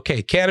somehow it's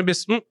okay.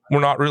 Cannabis,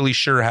 we're not really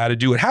sure how to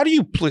do it. How do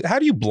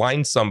you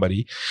blind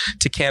somebody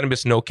to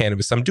cannabis, no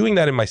cannabis? I'm doing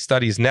that in my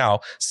studies now.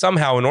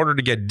 Somehow, in order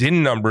to get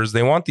DIN numbers,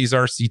 they want these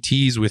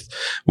RCTs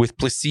with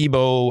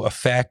placebo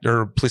effect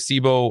or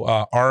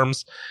placebo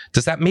arms.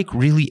 Does that make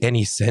really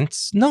any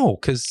sense? No,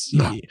 because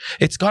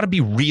it's got to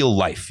be real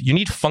life. You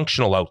need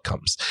functional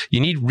outcomes.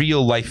 You need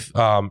real life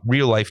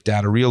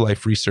data, real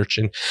life research,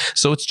 and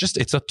so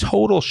it's a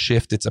total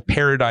shift. It's a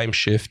paradigm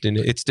shift, and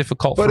it's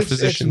difficult for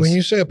physicians. When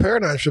you say a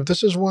paradigm shift,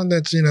 this is one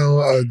that's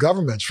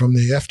governments from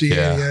the FDA in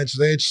the United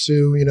States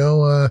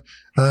to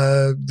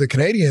the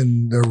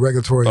Canadian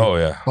regulatory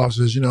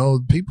offices.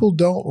 People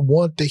don't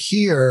want to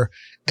hear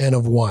N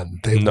of 1.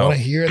 They want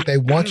to hear it. They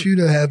want you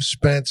to have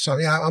spent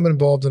something. I'm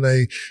involved in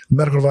a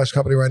medical device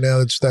company right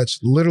now that's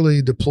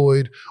literally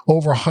deployed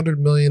over $100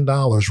 million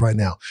right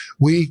now.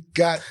 We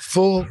got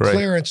full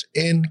clearance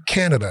in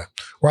Canada.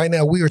 Right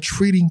now, we are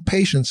treating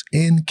patients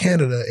in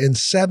Canada in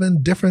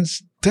 7 different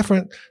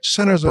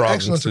centers of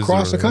excellence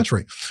across the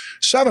country.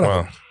 7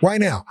 of them right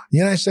now. The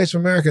United States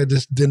of America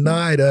just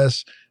denied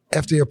us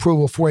FDA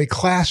approval for a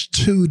class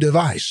 2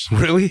 device.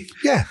 Really?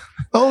 Yeah.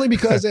 Only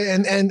because they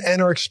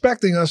and are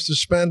expecting us to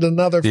spend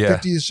another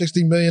 $50 to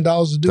 $60 million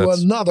to do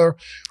another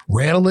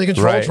randomly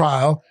controlled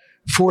trial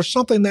for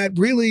something that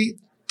really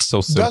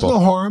does no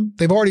harm.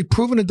 They've already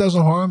proven it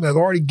doesn't harm. They've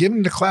already given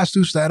it a class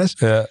 2 status.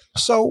 Yeah.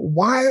 So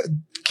why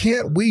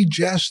can't we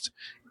just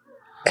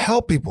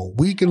help people.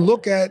 We can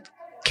look at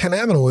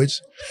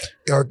cannabinoids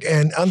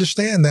and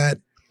understand that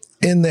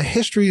in the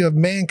history of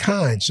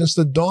mankind, since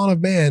the dawn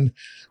of man,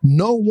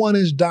 no one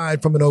has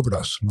died from an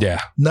overdose.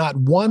 Yeah. Not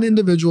one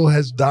individual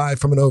has died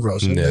from an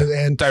overdose.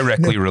 And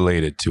directly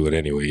related to it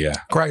anyway, yeah.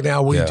 Correct.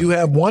 Now, we do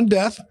have one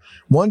death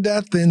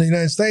in the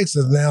United States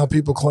that now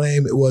people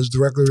claim it was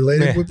directly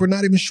related. We're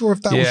not even sure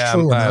if that was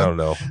true or not. I don't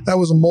know. That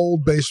was a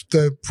mold-based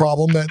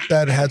problem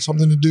that had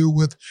something to do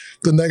with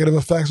the negative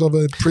effects of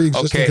a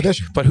pre-existing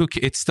condition. But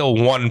it's still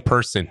one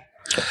person.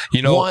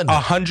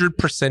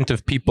 100%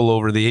 of people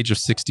over the age of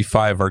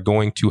 65 are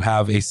going to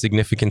have a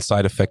significant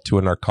side effect to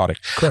a narcotic.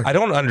 Correct. I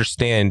don't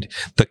understand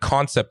the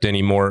concept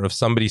anymore of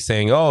somebody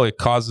saying, oh, it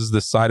causes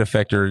this side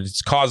effect or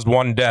it's caused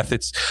one death.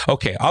 It's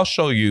okay. I'll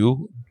show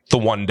you the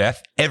one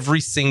death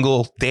every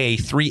single day,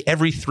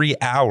 every 3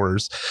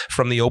 hours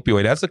from the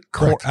opioid. As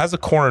a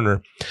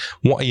coroner,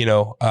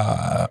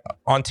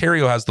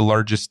 Ontario has the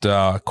largest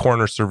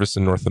coroner service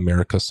in North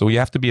America. So you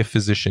have to be a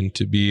physician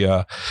to be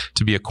a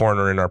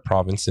coroner in our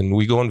province, and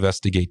we go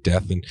investigate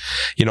death. And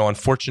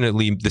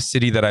unfortunately, the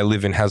city that I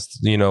live in has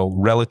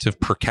relative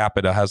per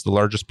capita has the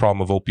largest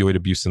problem of opioid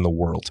abuse in the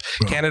world.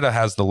 Oh. Canada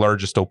has the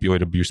largest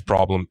opioid abuse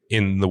problem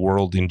in the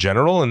world in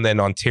general, and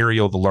then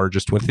Ontario the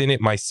largest. Within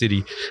it, my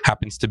city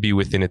happens to be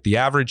within it. The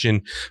average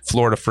in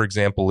Florida, for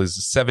example,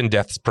 is 7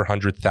 deaths per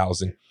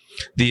 100,000.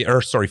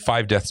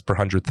 5 deaths per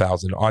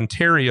 100,000.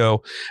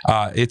 Ontario,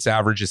 its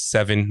average is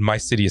 7. My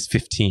city is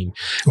 15.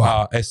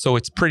 Wow. So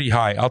it's pretty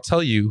high. I'll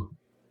tell you,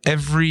 at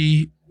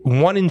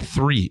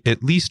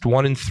least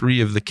 1 in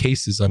 3 of the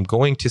cases I'm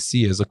going to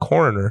see as a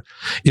coroner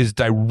is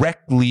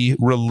directly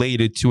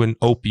related to an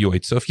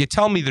opioid. So if you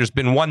tell me there's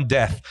been 1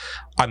 death,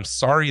 I'm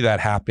sorry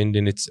that happened,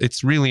 and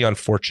it's really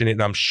unfortunate,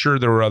 and I'm sure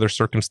there were other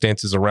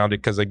circumstances around it,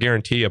 because I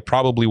guarantee you it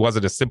probably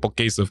wasn't a simple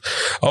case of,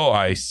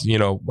 I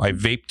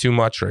vaped too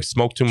much or I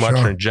smoked too much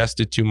or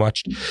ingested too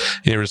much.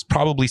 There was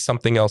probably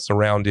something else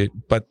around it,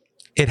 but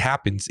it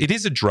happens. It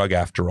is a drug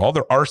after all.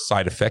 There are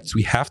side effects.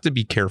 We have to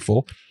be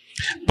careful.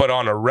 But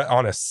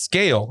on a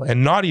scale,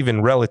 and not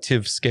even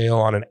relative scale,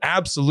 on an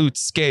absolute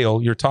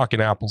scale, you're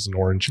talking apples and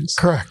oranges.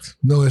 Correct.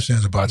 No ifs,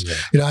 ands, or buts.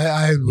 Yeah.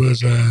 I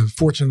was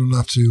fortunate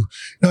enough to,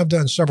 I've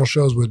done several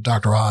shows with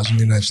Dr. Oz in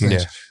the United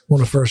States. Yeah.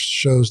 One of the first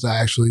shows to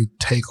actually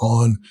take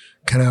on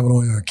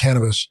cannabinoid or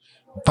cannabis.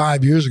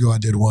 5 years ago, I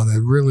did one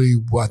that really,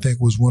 I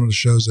think, was one of the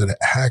shows that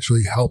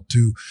actually helped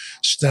to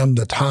stem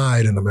the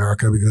tide in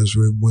America, because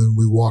when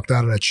we walked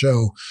out of that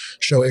show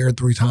aired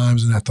 3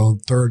 times, and at the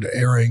third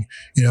airing,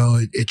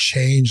 it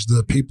changed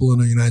the people in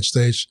the United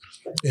States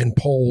in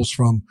polls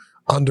from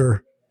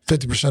under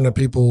 50% of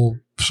people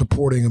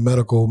supporting a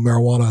medical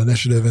marijuana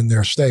initiative in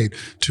their state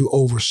to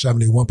over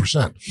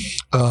 71%.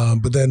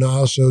 But then I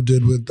also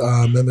did with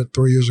Mehmet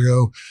 3 years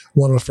ago,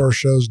 one of the first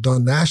shows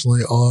done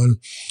nationally on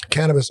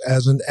cannabis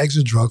as an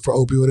exit drug for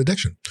opioid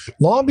addiction.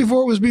 Long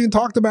before it was being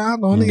talked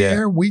about on the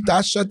air,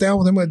 I sat down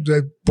with him. We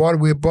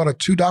had brought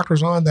 2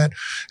 doctors on that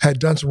had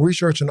done some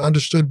research and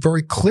understood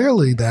very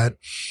clearly that,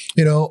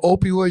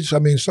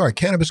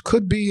 cannabis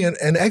could be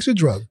an exit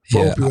drug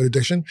for opioid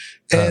addiction.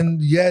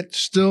 And yet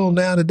still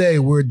now today,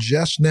 we're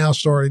just now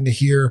starting to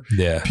hear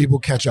people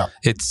catch up.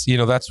 It's,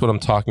 that's what I'm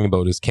talking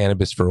about, is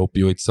cannabis for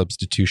opioid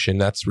substitution.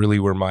 That's really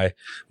where my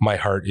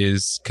heart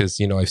is, because,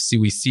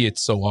 we see it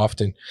so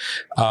often.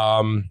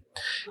 I'll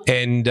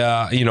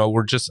tell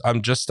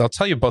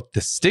you about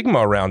the stigma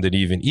around it.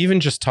 Even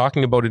just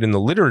talking about it in the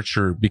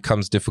literature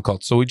becomes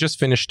difficult. So we just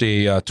finished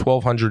a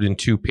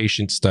 1,202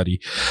 patient study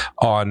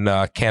on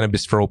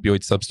cannabis for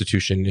opioid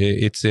substitution.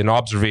 It's an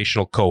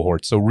observational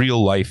cohort, so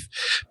real life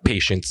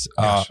patients.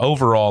 Yes.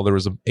 Overall, there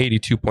was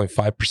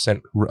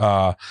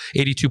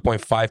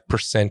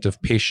 82.5%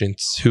 of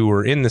patients who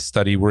were in the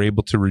study were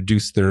able to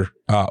reduce their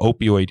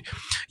opioid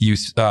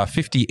use.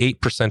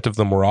 58% of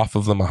them were off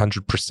of them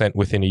 100%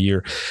 within a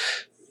year.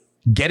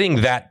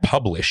 Getting that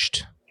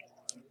published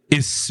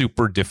is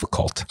super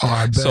difficult.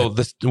 So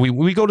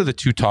we go to the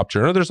 2 top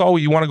journals. There's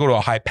always, you want to go to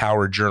a high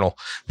powered journal.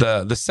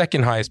 The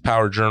second highest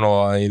powered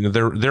journal,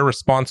 their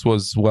response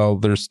was, well,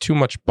 there's too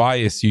much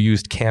bias. You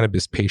used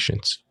cannabis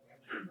patients.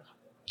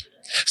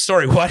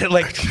 Sorry, what?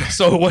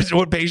 So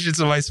what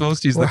patients am I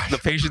supposed to use? The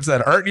patients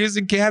that aren't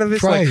using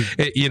cannabis? Right.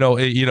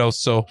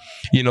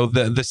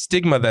 The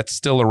stigma that's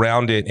still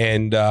around it.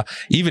 And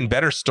even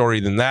better story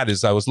than that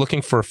is I was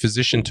looking for a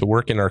physician to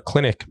work in our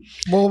clinic.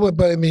 Well, but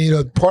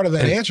part of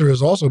that answer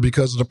is also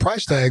because of the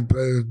price tag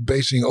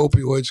basing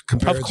opioids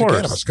compared to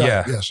cannabis.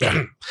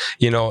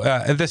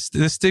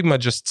 The stigma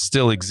just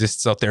still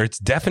exists out there. It's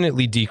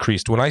definitely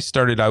decreased. When I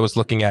started, I was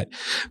looking at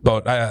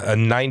about a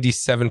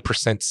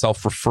 97%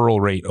 self-referral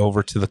rate over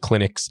over to the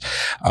clinics.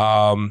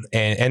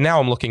 And now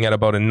I'm looking at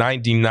about a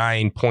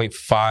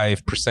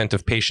 99.5%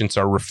 of patients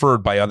are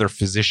referred by other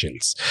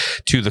physicians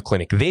to the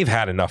clinic. They've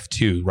had enough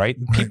too, right?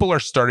 People are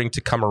starting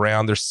to come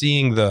around. They're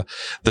seeing the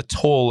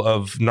toll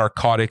of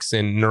narcotics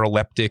and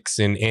neuroleptics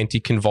and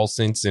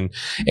anticonvulsants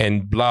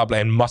and blah, blah,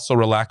 and muscle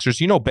relaxers.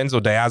 You know,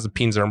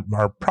 benzodiazepines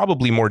are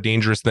probably more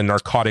dangerous than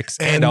narcotics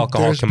and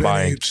alcohol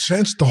combined.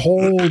 Since the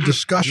whole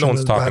discussion, no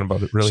one's talking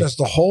about it really. Since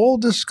the whole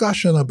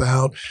discussion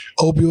about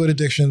opioid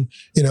addiction,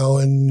 you know,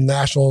 in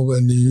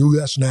the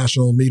U.S.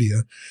 national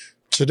media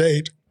to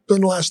date,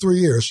 in the last 3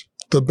 years,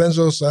 the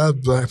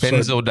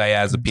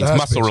benzodiazepines,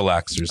 muscle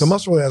relaxers. The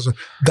muscle relaxers.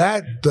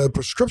 The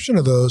prescription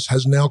of those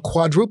has now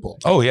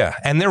quadrupled. Oh, yeah.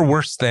 And they're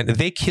worse than,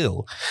 they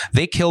kill.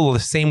 They kill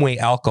the same way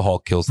alcohol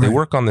kills. They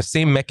work on the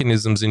same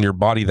mechanisms in your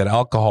body that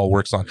alcohol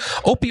works on.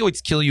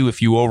 Opioids kill you if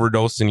you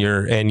overdose and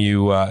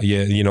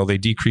they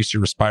decrease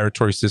your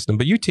respiratory system.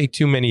 But you take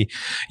too many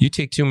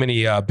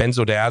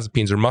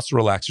benzodiazepines or muscle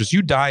relaxers,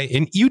 you die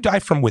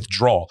from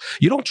withdrawal.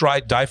 You don't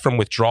die from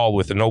withdrawal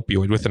with an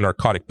opioid, with a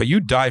narcotic, but you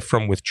die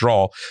from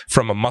withdrawal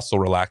from a muscle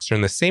relaxer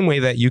in the same way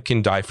that you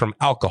can die from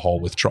alcohol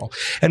withdrawal.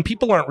 And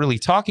people aren't really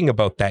talking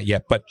about that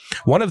yet. But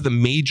one of the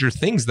major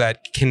things that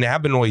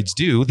cannabinoids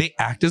do, they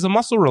act as a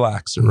muscle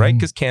relaxer, right?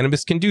 Because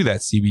cannabis can do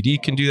that.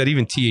 CBD can do that.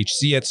 Even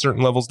THC at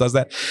certain levels does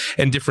that.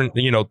 And different,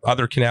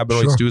 other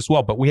cannabinoids do as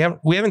well. But we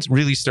haven't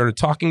really started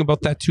talking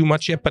about that too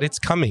much yet, but it's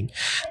coming.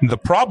 The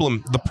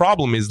problem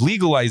is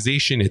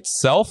legalization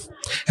itself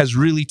has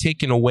really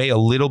taken away a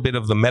little bit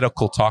of the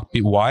medical talk.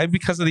 Why?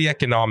 Because of the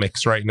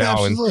economics right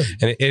now. And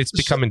it's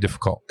becoming difficult.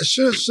 As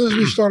soon as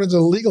we started to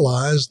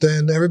legalize,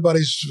 then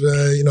everybody's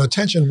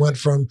attention went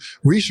from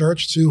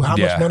research to how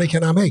much money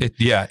can I make?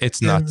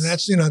 It's nuts. And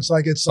that's it's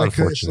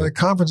like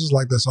conferences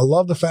like this. I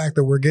love the fact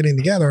that we're getting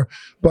together,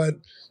 but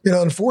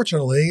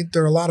unfortunately,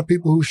 there are a lot of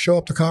people who show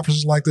up to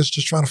conferences like this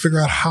just trying to figure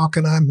out how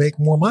can I make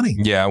more money?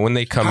 Yeah, when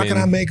they come in. How can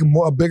I make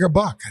a bigger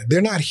buck?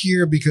 They're not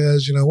here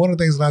because, one of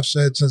the things that I've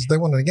said since day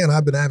one, and again,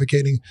 I've been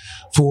advocating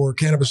for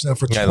cannabis now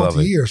for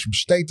 20 years, from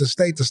state to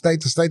state to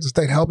state to state to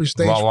state, helping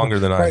states. A lot longer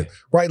than I.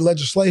 Write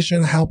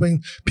legislation,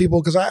 helping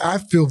people, because I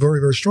feel very,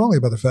 very strongly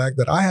about the fact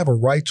that I have a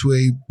right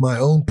to my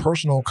own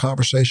personal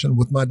conversation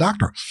with my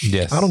doctor.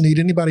 Yes. I don't need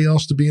anybody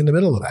else to be in the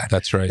middle of that.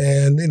 That's right.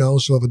 And,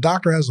 so if a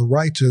doctor has the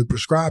right to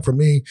prescribe for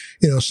me,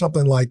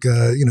 something like,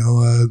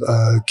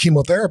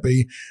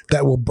 chemotherapy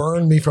that will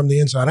burn me from the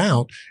inside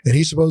out, and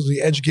he's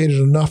supposedly educated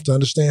enough to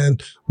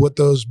understand what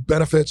those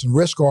benefits and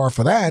risks are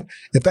for that.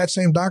 If that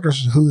same doctor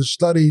who's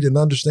studied and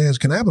understands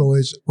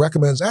cannabinoids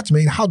recommends that to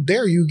me, how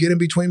dare you get in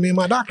between me and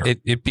my doctor?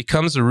 It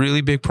becomes a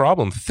really big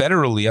problem.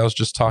 Federally, I was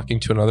just talking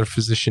to another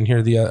physician here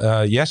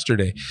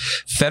yesterday.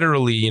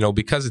 Federally,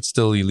 because it's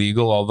still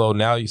illegal, although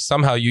now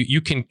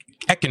you can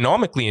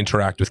economically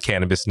interact with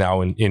cannabis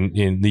now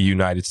in the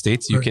United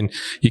States.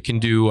 You can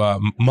do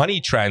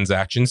money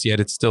transactions, yet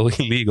it's still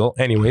illegal.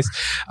 Anyways,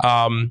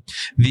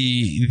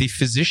 the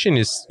physician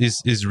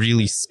is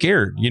really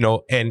scared,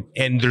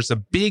 and there's a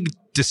big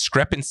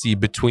discrepancy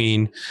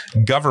between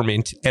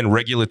government and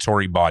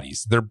regulatory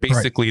bodies. They're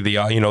basically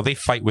they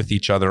fight with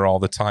each other all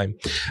the time.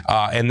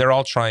 And they're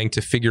all trying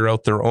to figure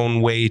out their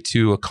own way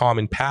to a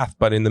common path.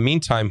 But in the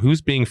meantime,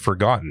 who's being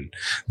forgotten?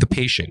 The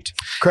patient.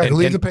 Correct.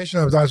 Leave the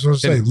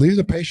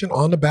patient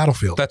on the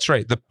battlefield. That's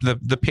right.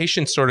 The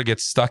patient sort of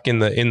gets stuck in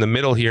the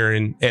middle here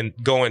and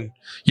going,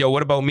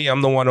 what about me?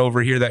 I'm the one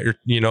over here that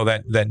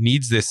that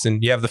needs this.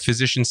 And you have the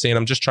physician saying,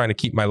 I'm just trying to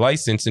keep my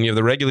license. And you have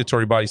the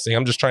regulatory body saying,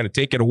 I'm just trying to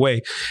take it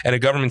away. And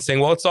a government saying,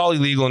 well, it's all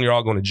illegal and you're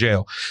all going to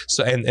jail.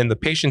 So, and the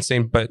patient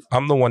saying, but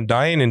I'm the one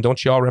dying and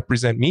don't you all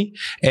represent me?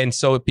 And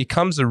so it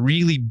becomes a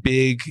really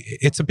big,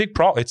 it's a big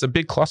problem. It's a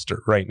big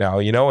cluster right now,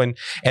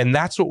 and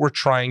that's what we're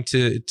trying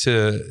to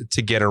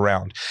get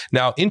around.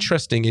 Now,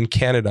 interesting in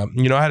Canada,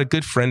 I had a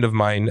good friend of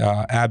mine,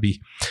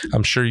 Abby.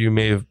 I'm sure you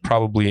may have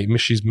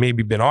she's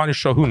maybe been on your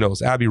show. Who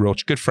knows? Abby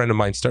Roach, good friend of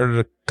mine, started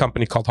a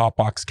company called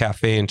Hotbox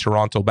Cafe in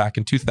Toronto back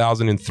in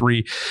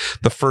 2003,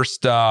 the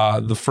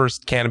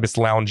first cannabis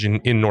lounge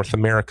in North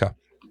America.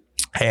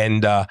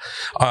 And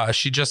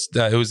she just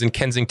it was in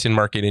Kensington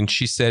Market, and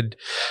she said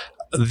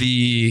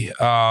the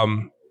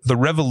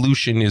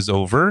revolution is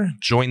over.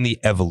 Join the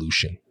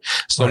evolution.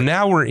 So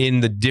now we're in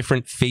the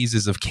different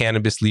phases of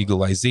cannabis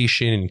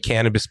legalization and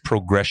cannabis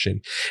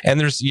progression. And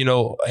there's,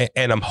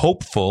 and I'm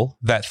hopeful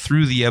that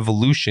through the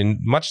evolution,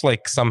 much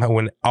like somehow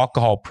when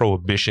alcohol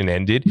prohibition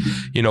ended,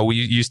 we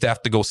used to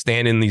have to go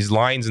stand in these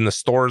lines in the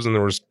stores and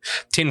there was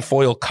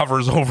tinfoil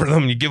covers over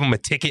them. You give them a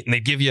ticket and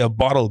they give you a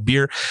bottle of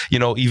beer.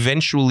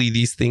 Eventually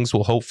these things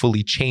will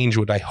hopefully change.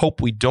 What I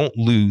hope we don't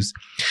lose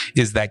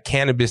is that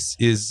cannabis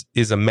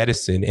is a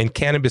medicine, and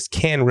cannabis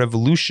can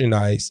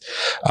revolutionize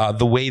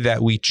the way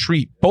that we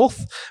treat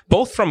both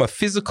from a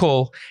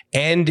physical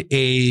and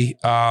a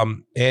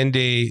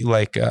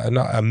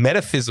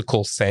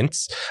metaphysical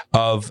sense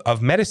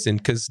of medicine,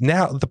 because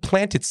now the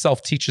plant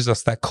itself teaches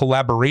us that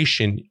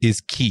collaboration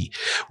is key.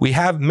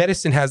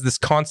 Medicine has this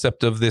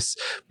concept of this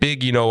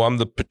big, I'm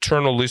the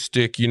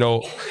paternalistic,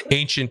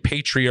 ancient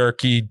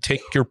patriarchy,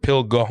 take your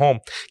pill, go home.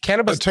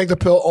 Cannabis, take the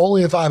pill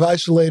only if I've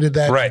isolated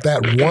that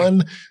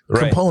one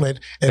component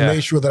and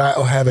made sure that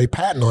I have a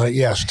patent on it.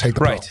 Yes, take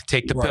the pill.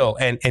 Take the pill.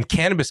 And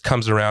cannabis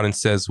comes around and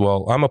says,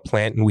 well, I'm a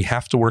plant and we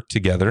have to work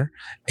together.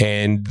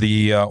 And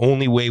the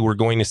only way we're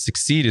going to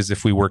succeed is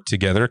if we work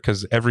together,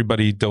 because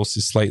everybody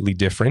doses slightly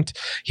different.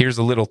 Here's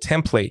a little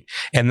template.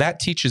 And that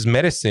teaches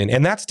medicine.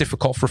 And that's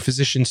difficult for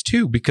physicians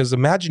too, because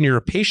imagine you're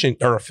a patient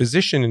or a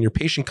physician and your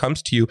patient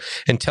comes to you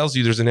and tells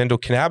you there's an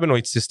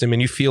endocannabinoid system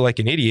and you feel like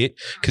an idiot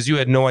because you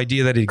had no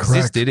idea that it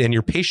existed. And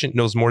your patient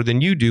knows more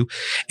than you do.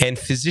 And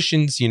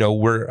physicians,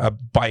 we're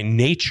by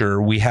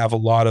nature, we have a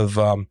lot of,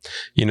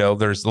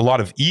 there's a lot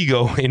of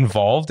ego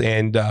involved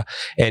and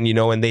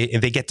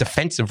they get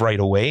defensive right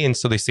away. And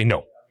so they say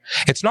no.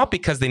 It's not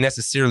because they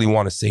necessarily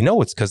want to say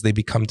no. It's because they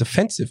become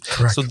defensive.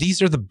 Correct. So these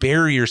are the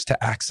barriers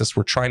to access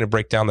we're trying to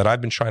break down, that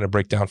I've been trying to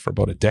break down for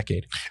about a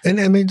decade. And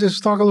I mean,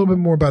 just talk a little bit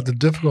more about the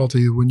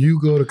difficulty when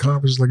you go to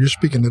conferences like you're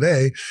speaking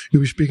today.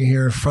 You'll be speaking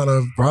here in front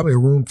of probably a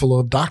room full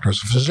of doctors,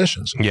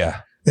 physicians.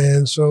 Yeah.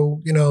 And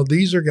so,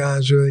 these are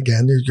guys who,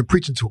 again, you're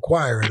preaching to a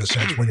choir in a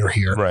sense when you're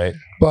here. Right.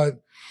 But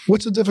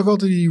what's the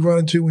difficulty you run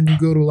into when you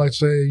go to, like,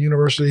 say, a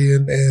university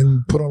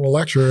and put on a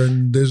lecture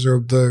and there's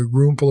the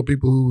room full of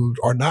people who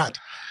are not,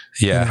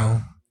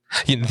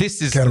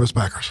 this is cannabis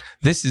backers?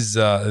 This is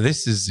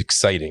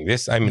exciting.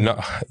 This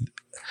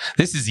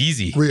is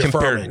easy.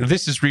 Reaffirming.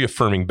 This is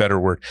reaffirming, better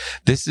word.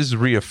 This is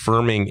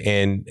reaffirming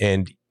and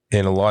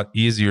a lot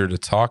easier to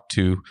talk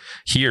to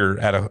here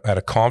at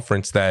a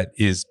conference that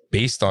is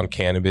based on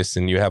cannabis,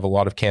 and you have a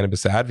lot of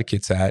cannabis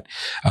advocates at.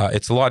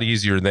 It's a lot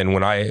easier than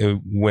where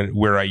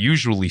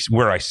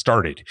I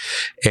started.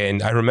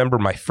 And I remember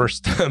my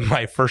first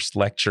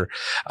lecture.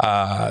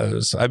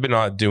 So I've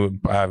been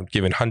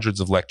given hundreds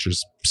of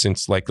lectures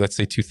since, like, let's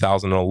say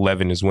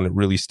 2011 is when it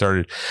really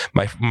started.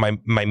 My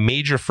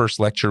major first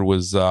lecture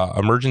was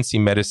emergency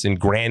medicine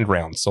grand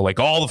round. So, like,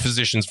 all the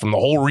physicians from the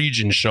whole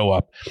region show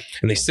up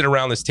and they sit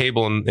around this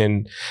table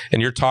and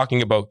you're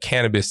talking about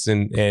cannabis,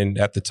 and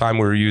at the time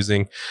we were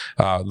using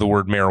the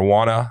word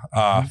marijuana.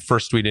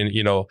 First we didn't,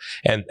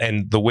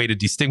 and the way to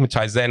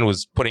destigmatize then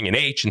was putting an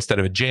H instead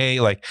of a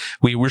J. Like,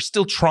 we were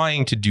still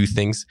trying to do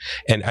things.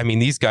 And I mean,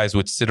 these guys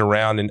would sit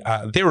around and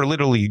they were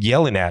literally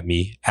yelling at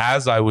me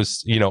as I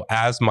was,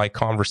 as my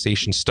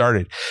conversation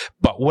started.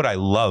 But what I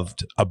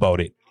loved about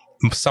it,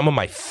 some of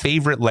my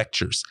favorite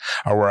lectures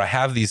are where I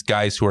have these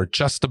guys who are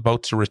just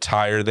about to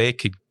retire. They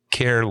could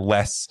care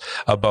less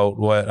about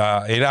what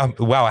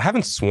wow, I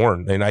haven't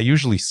sworn, and I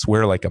usually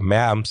swear like a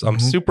man. I'm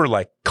super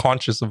like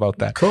conscious about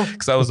that. Cool.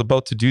 Because I was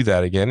about to do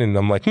that again, and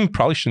I'm like,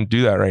 probably shouldn't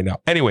do that right now.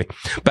 Anyway,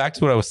 back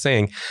to what I was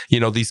saying.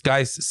 These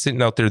guys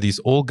sitting out there, these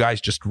old guys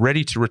just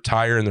ready to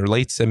retire in their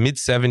mid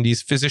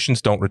 70s.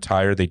 Physicians don't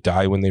retire, they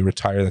die when they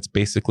retire. That's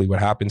basically what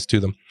happens to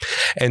them.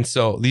 And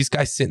so these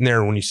guys sitting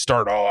there, when you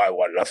start, I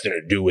want nothing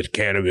to do with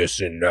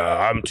cannabis, and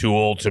I'm too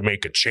old to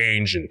make a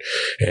change,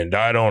 and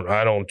I don't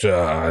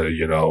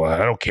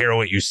care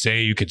what you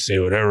say. You could say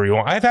whatever you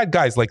want. I've had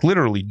guys like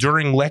literally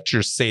during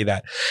lectures say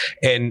that.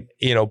 And,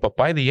 but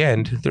by the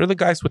end, they're the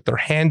guys with their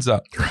hands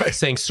up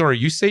saying, sorry,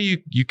 you say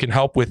you can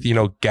help with,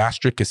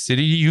 gastric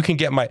acidity. You can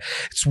get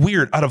it's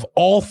weird. Out of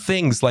all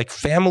things, like,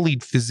 family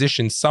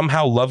physicians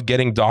somehow love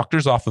getting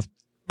doctors off of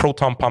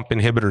proton pump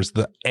inhibitors,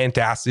 the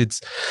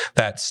antacids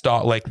that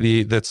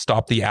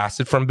stop the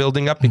acid from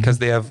building up, because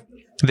they have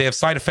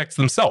side effects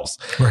themselves,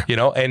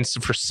 and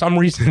so for some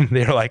reason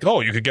they're like,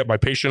 oh, you could get my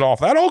patient off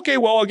that. Okay,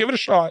 well, I'll give it a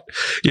shot,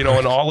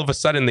 and all of a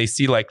sudden they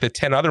see like the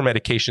 10 other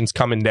medications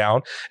coming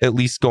down, at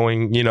least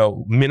going,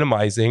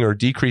 minimizing or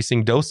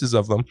decreasing doses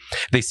of them.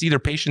 They see their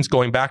patients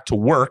going back to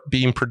work,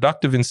 being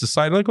productive in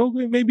society, like,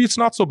 okay, maybe it's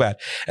not so bad.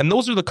 And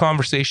those are the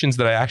conversations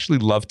that I actually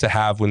love to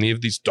have when they have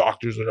these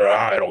doctors that are,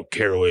 I don't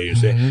care what you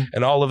say.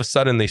 And all of a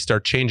sudden they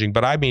start changing.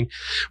 But I mean,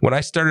 when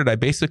I started, I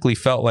basically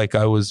felt like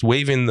I was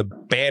waving the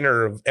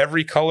banner of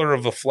every color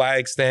of a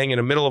flag, staying in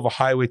the middle of a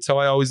highway. It's how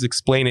I always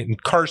explain it. And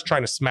cars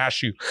trying to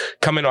smash you,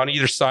 coming on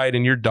either side,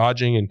 and you're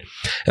dodging. And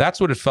that's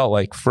what it felt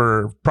like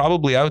for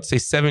probably, I would say,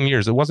 7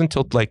 years. It wasn't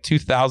until like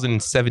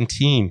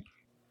 2017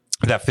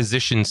 that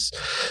physicians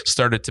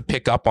started to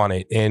pick up on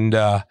it, and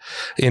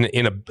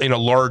in a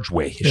large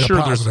way.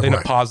 In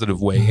a positive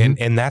way.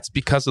 And that's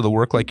because of the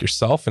work like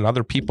yourself and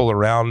other people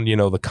around,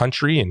 the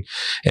country and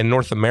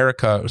North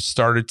America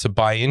started to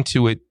buy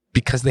into it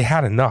because they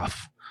had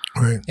enough.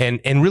 Right.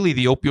 And really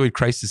the opioid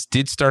crisis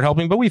did start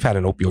helping, but we've had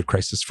an opioid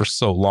crisis for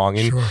so long,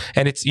 and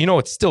and it's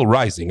it's still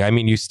rising. I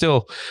mean,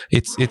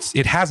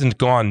 it hasn't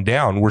gone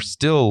down. We're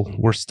still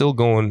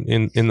going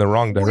in the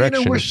wrong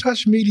direction. We're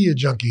such media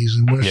junkies,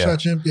 and we're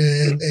such, and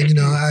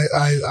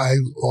I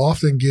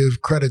often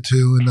give credit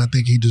to, and I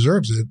think he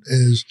deserves it,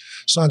 is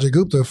Sanjay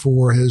Gupta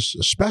for his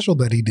special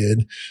that he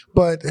did.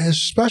 But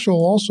his special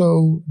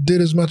also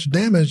did as much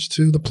damage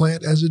to the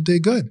plant as it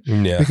did good.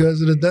 Yeah.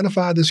 Because it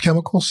identified this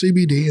chemical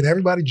CBD, and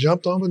everybody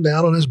jumped up and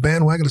down on this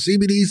bandwagon of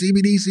CBD,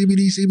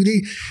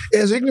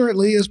 as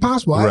ignorantly as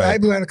possible. Right. I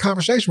even had a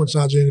conversation with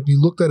Sanjay, and if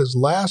you looked at his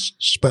last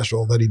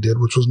special that he did,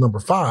 which was number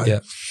 5,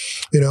 in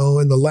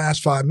the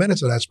last 5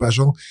 minutes of that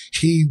special,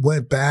 he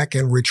went back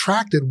and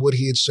retracted what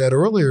he had said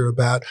earlier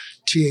about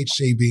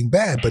THC being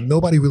bad, but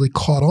nobody really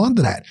caught on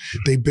to that.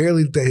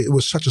 It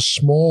was such a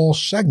small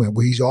segment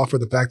where he's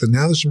offered the fact that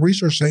now there's some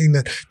research saying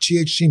that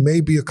THC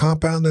may be a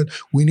compound that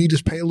we need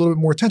to pay a little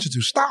bit more attention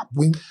to. Stop.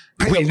 We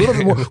pay a little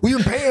bit more. We've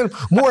been paying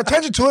more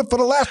attention to it for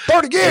the last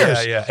 30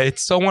 years. Yeah.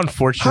 It's so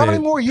unfortunate. How many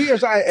more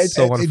years?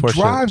 It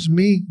drives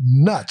me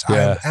nuts.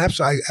 Yeah.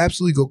 I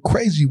absolutely go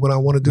crazy when I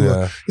want to do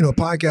a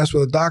podcast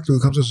with a doctor who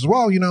comes and says,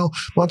 well,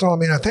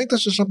 Montel, I think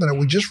this is something that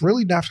we just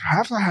really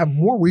have to have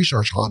more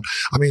research on.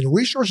 The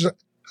research is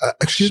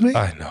excuse me?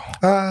 I know.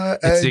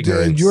 It's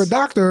ignorance. You're a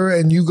doctor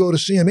and you go to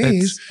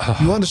CMEs.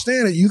 You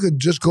understand that you could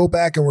just go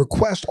back and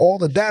request all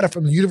the data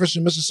from the University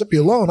of Mississippi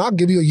alone. I'll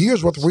give you a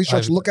year's worth of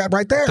research to look at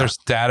right there. There's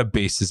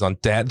databases on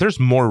There's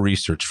more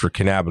research for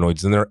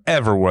cannabinoids than there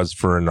ever was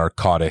for a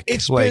narcotic.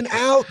 It's been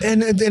out,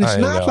 and it's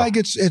not like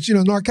it's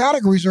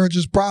narcotic research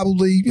is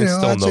probably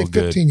I'd say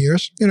 15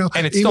 years.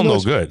 And it's still no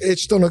good.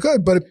 It's still no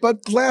good. But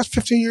the last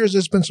 15 years,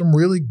 there's been some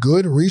really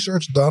good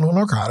research done on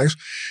narcotics.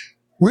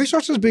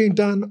 Research is being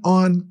done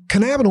on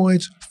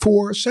cannabinoids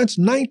since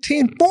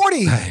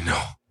 1940. I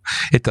know.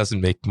 It doesn't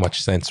make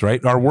much sense,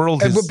 right? Our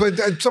world is... But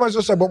somebody's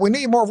just said, but we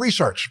need more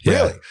research. Yeah.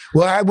 Really?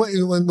 Well,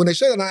 when they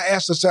say that, I'll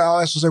ask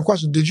the same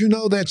question. Did you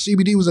know that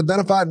CBD was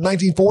identified in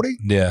 1940?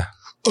 Yeah.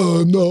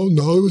 No,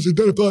 it was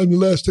identified in the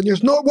last 10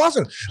 years. No, it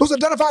wasn't. It was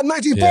identified in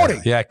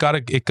 1940. Yeah,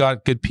 it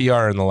got good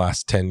PR in the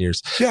last 10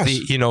 years. Yes.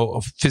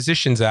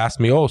 Physicians ask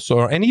me,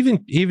 and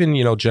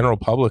even general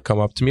public come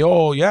up to me,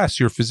 oh,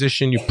 yes, you're a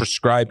physician, you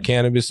prescribe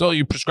cannabis. Oh,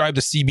 you prescribe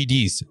the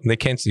CBDs. They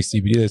can't say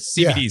CBD. It's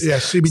CBDs. Yeah,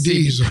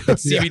 CBDs.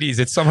 CBDs.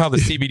 It's somehow the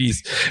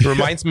CBDs. It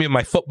reminds me of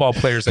my football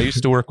players. I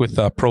used to work with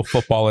pro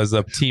football as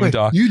a team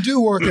doc. You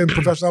do work in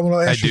professional. I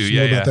want to ask you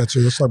about that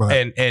too. Let's talk about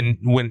that. And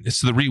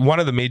one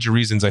of the major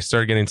reasons I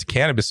started getting into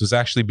cannabis was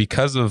actually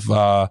because of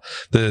I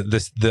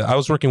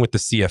was working with the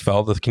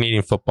CFL, the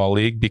Canadian Football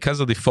League, because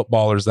of the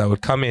footballers that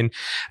would come in,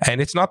 and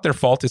it's not their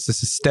fault. It's a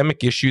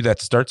systemic issue that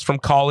starts from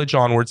college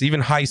onwards, even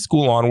high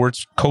school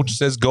onwards. Coach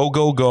says, go.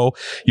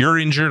 You're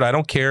injured. I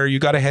don't care. You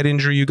got a head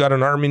injury. You got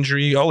an arm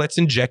injury. Oh, let's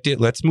inject it.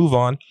 Let's move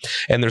on.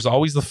 And there's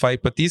always the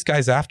fight. But these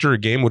guys after a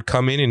game would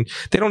come in and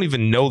they don't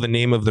even know the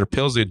name of their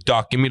pills. They'd,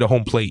 doc, give me the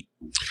home plate.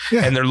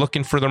 Yeah. And they're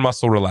looking for their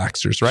muscle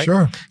relaxers, right?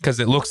 Sure. Because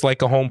it looks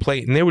like a home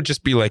plate. And they would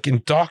just be like,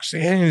 and docs,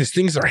 these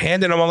things are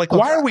handing them. I'm like,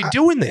 why are we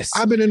doing this?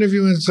 I've been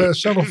interviewing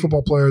several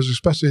football players,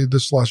 especially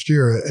this last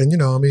year. And,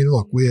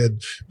 look, we had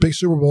big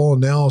Super Bowl,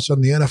 and now all of a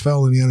sudden the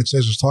NFL in the United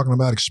States was talking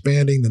about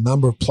expanding the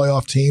number of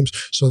playoff teams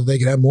so that they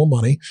could have more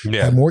money,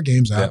 have more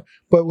games out. Yeah.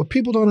 But what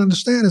people don't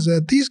understand is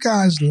that these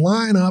guys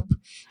line up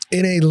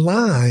in a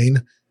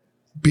line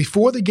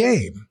before the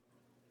game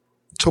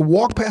to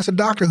walk past a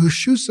doctor who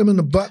shoots them in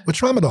the butt with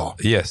tramadol.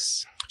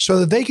 Yes. So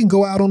that they can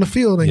go out on the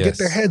field and get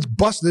their heads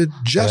busted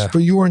just for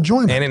your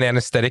enjoyment. And an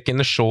anesthetic in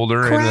the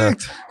shoulder.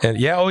 Correct.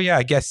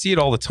 I see it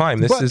all the time.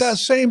 That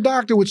same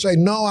doctor would say,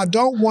 no, I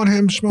don't want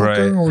him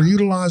smoking or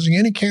utilizing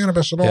any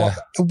cannabis at all.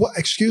 What,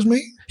 excuse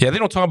me? Yeah, they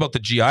don't talk about the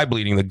GI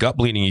bleeding, the gut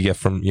bleeding you get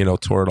from,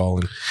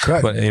 Toradol.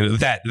 Correct. But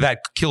that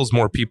kills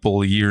more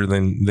people a year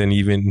than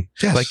even,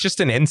 like just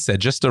an NSAID,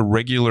 just a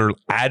regular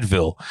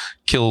Advil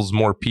kills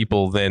more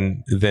people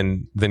than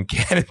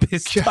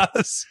cannabis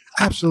does.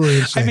 Absolutely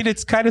insane.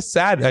 It's kind of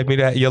sad.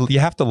 You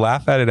have to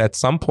laugh at it at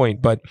some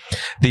point, but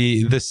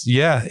the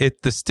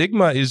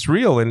stigma is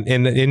real,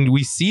 and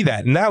we see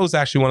that. And that was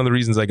actually one of the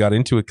reasons I got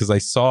into it, because I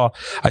saw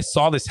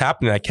this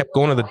happening. I kept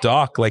going to the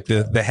doc, like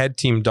the head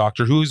team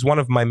doctor, who's one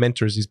of my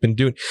mentors.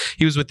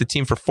 He was with the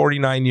team for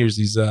 49 years.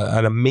 He's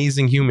an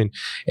amazing human,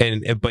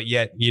 but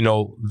yet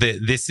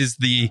this is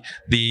the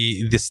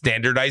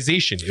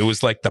standardization. It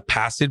was like the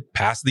pass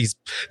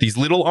these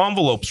little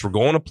envelopes were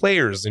going to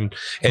players, and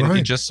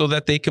just so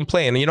that they can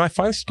play. And I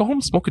finally just go home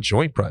and smoke a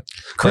joint, Brett.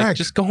 Correct. Like,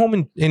 just go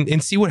home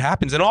and see what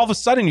happens. And all of a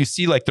sudden you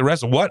see like the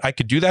rest of what I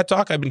could do that,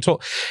 doc. I've been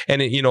told,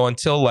 and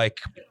until like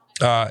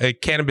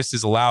cannabis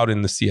is allowed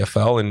in the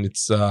CFL, and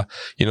it's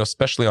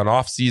especially on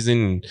off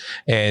season,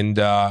 and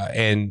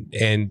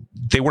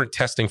they weren't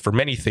testing for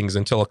many things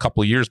until a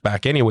couple of years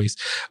back, anyways.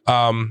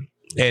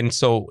 And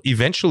so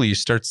eventually you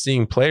start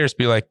seeing players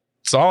be like,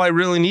 "It's all I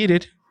really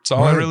needed. It's That's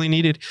all I really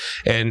needed.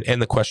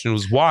 And the question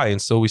was why.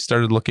 And so we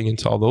started looking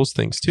into all those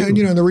things too. And,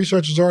 the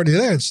research is already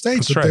there. It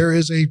states that there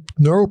is a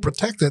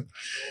neuroprotective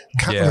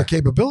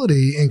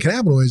capability in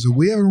cannabinoids that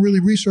we haven't really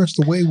researched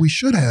the way we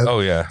should have.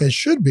 Oh, yeah. And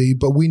should be,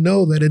 but we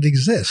know that it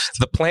exists.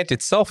 The plant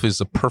itself is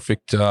a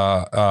perfect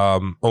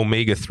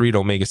omega-3 to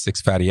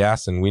omega-6 fatty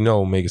acid. We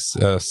know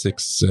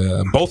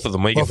omega-6, both of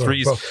them,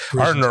 omega-3s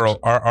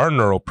are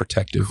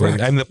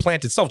neuroprotective. And the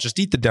plant itself, just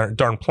eat the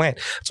darn plant.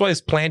 That's why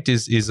this plant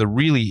is a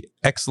really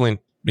excellent,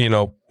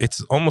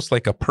 it's almost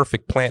like a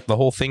perfect plant. The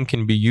whole thing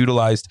can be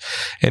utilized,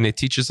 and it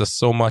teaches us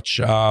so much.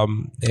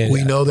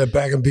 We know that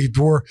back in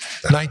before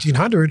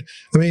 1900,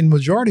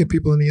 majority of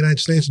people in the United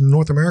States and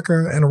North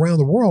America and around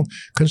the world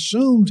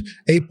consumed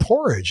a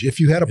porridge. If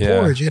you had a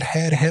porridge, it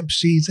had hemp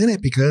seeds in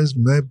it, because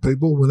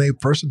people, when they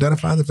first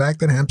identified the fact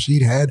that hemp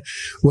seed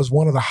was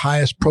one of the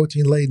highest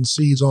protein-laden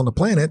seeds on the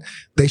planet,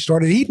 they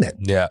started eating it.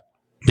 Yeah.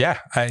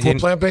 For a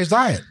plant-based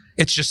diet.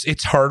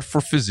 It's hard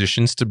for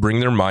physicians to bring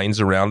their minds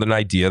around an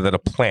idea that a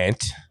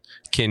plant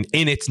can,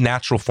 in its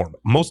natural form.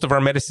 Most of our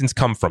medicines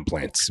come from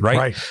plants,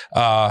 right?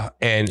 Or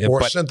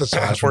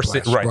synthesized from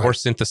plants. Or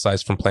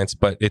synthesized from plants.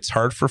 But it's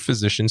hard for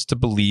physicians to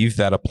believe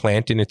that a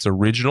plant in its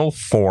original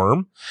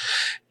form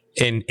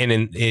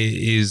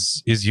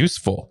is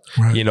useful,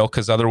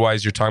 because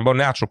otherwise you're talking about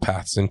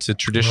naturopaths, and to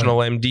traditional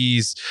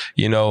MDs,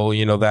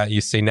 that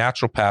you say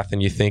naturopath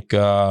and you think,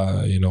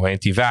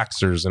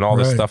 anti-vaxxers and all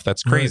this stuff.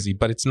 That's crazy,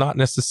 but it's not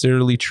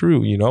necessarily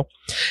true,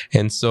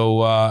 And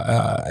so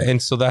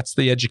that's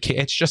the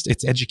education.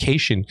 It's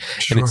education,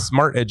 and it's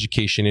smart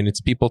education, and it's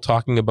people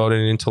talking about it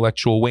in an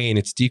intellectual way, and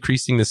it's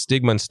decreasing the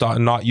stigma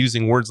and not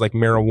using words like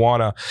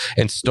marijuana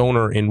and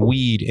stoner and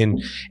weed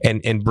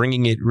and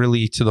bringing it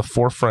really to the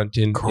forefront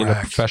in a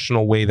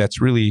professional way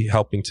that's really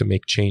helping to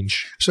make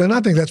change. So, and I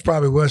think that's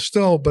probably where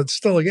still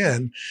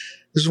again,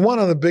 is one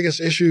of the biggest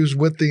issues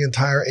with the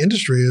entire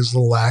industry is the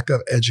lack of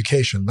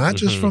education, not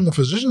just from the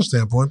physician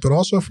standpoint, but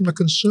also from the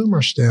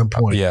consumer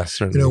standpoint. Yeah,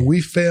 certainly.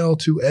 We fail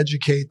to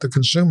educate the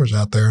consumers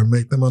out there and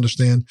make them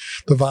understand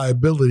the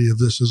viability of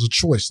this as a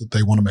choice that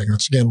they want to make.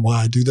 That's again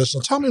why I do this.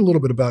 Now, tell me a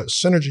little bit about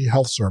Synergy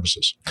Health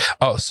Services.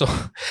 Oh, so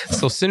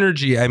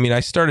Synergy. I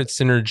started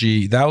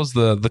Synergy. That was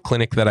the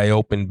clinic that I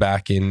opened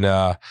back in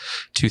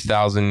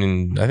 2000.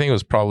 And I think it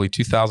was probably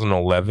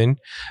 2011.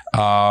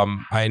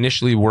 I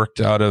initially worked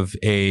out of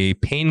a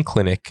pain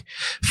clinic.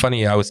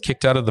 Funny, I was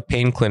kicked out of the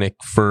pain clinic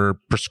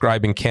for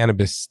prescribing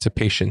cannabis to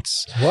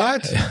patients.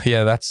 What?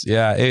 Yeah,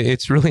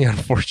 it's really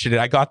unfortunate.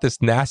 I got this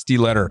nasty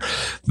letter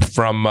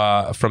from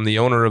the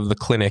owner of the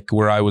clinic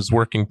where I was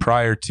working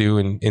prior to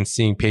and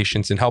seeing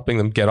patients and helping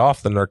them get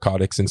off the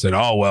narcotics, and said,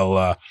 "Oh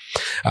well,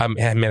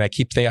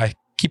 I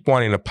keep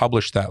wanting to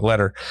publish that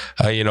letter.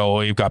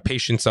 You've got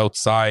patients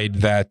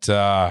outside that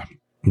are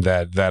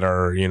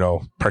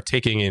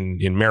partaking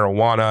in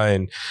marijuana,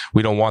 and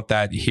we don't want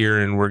that here,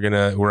 and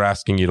we're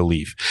asking you to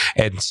leave."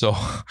 And so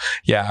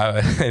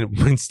and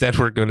instead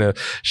we're gonna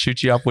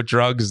shoot you up with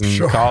drugs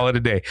and call it a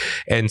day.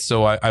 And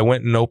so I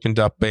went and opened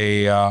up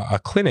a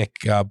clinic,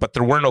 but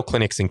there were no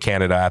clinics in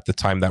Canada at the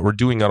time that were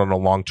doing it on a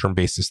long-term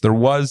basis. There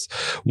was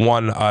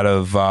one out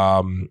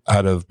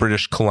of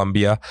British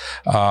Columbia,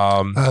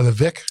 out of the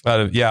Vic,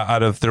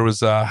 there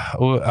was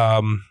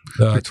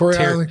Victoria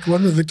Island,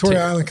 one of the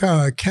Victoria Island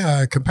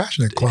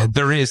Compassionate Club.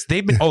 There is.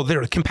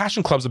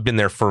 Compassion clubs have been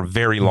there for a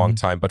very long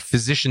time, but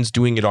physicians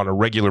doing it on a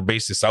regular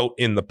basis out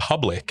in the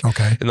public,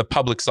 in the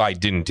public side,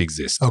 didn't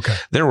exist.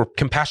 There were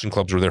compassion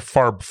clubs were there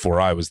far before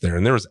I was there,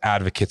 and there was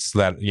advocates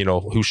that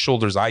whose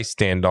shoulders I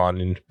stand on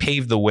and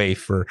paved the way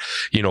for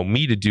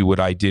me to do what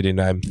I did,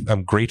 and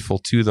I'm grateful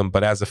to them.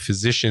 But as a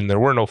physician, there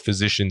were no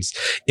physicians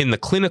in the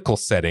clinical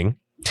setting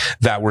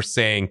that were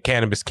saying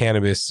cannabis,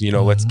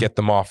 let's get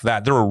them off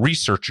that. There were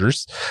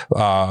researchers,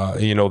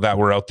 that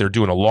were out there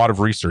doing a lot of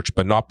research,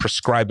 but not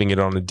prescribing it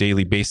on a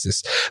daily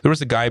basis. There was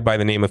a guy by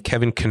the name of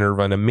Kevin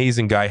Canerva, an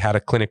amazing guy, had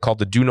a clinic called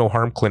the Do No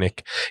Harm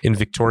Clinic in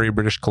Victoria,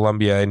 British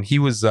Columbia. And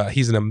he's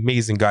an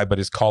amazing guy, but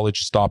his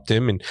college stopped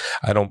him. And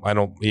I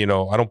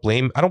don't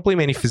blame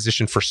any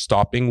physician for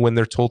stopping when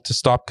they're told to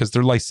stop, because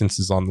their license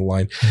is on the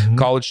line.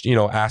 College,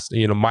 asked,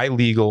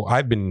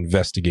 I've been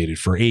investigated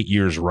for 8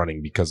 years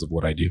running because of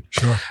what I do.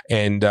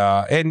 And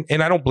I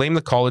don't blame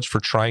the college for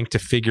trying to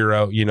figure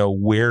out,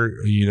 where,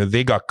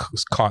 they got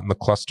caught in the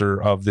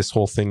cluster of this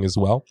whole thing as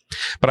well.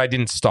 But I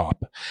didn't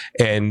stop.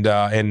 And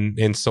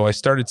so I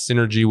started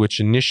Synergy,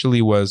 which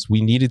initially was,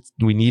 we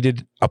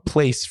needed a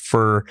place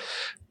for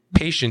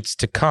patients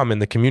to come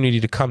and the community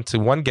to come to,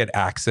 one, get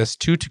access,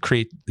 two, to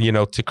create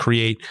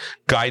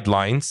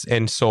guidelines.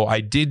 And so I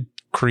did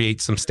create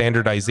some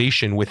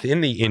standardization within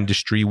the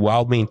industry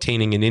while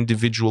maintaining an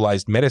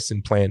individualized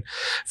medicine plan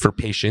for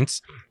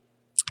patients.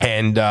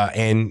 And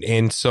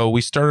so we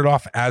started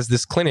off as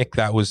this clinic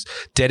that was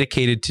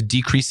dedicated to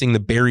decreasing the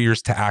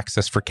barriers to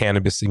access for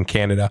cannabis in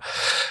Canada.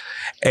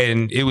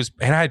 and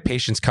I had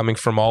patients coming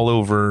from all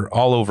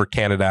over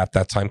Canada at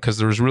that time, because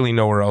there was really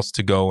nowhere else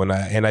to go. And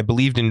I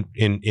believed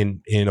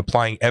in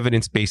applying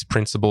evidence-based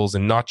principles,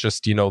 and not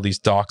just, these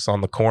docs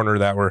on the corner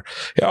that were,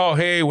 oh,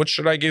 hey, what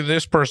should I give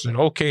this person?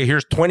 Okay,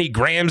 here's 20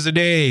 grams a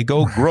day.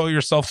 Go grow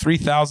yourself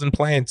 3,000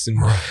 plants. And,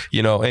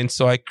 and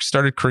so I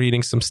started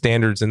creating some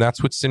standards, and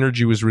that's what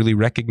Synergy was really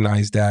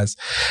recognized as.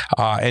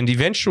 And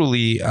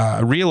eventually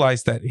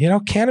realized that,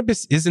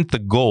 cannabis isn't the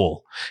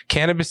goal.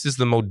 Cannabis is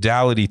the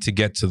modality to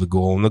get to the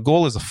goal. And the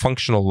goal is a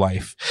functional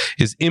life,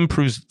 is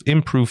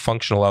improve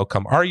functional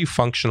outcome. Are you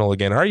functional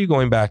again? Are you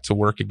going back to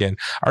work again?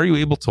 Are you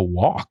able to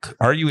walk?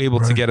 Are you able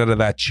to get out of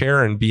that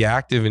chair and be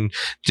active and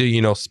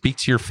to, speak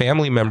to your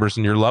family members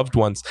and your loved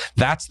ones?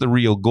 That's the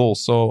real goal.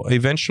 So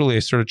eventually I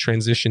sort of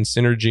transitioned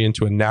Synergy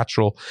into a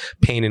natural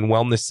pain and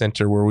wellness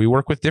center, where we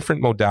work with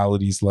different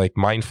modalities like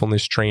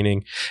mindfulness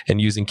training and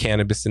using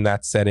cannabis in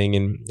that setting.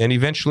 And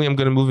eventually I'm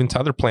going to move into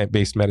other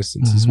plant-based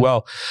medicines as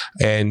well.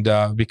 And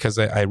because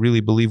I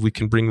really believe we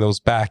can bring those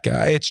back.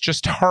 It's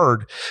just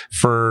hard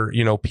for,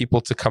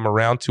 people to come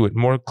around to it,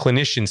 more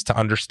clinicians to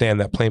understand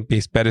that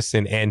plant-based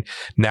medicine and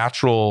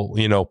natural,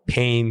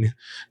 pain,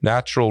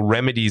 natural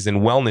remedies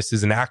and wellness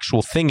is an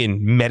actual thing in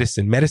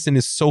medicine. Medicine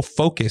is so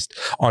focused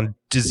on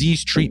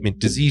disease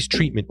treatment.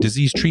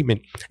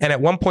 And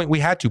at one point we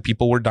had to.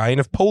 People were dying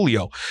of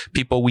polio.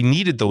 We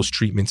needed those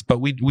treatments, but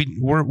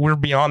we're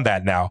beyond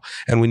that now,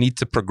 and we need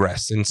to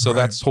progress. And so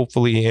that's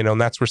hopefully, and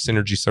that's where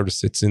Synergy sort of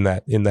sits in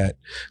that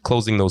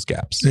closing those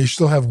gaps. You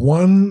still have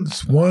one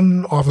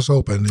office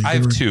open. I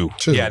have two.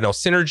 Yeah, no,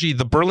 Synergy,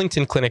 the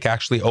Burlington clinic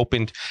actually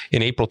opened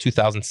in April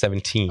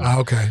 2017.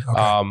 Okay.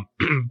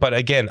 But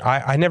again,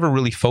 I never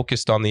really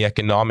focused on the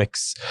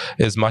economics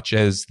as much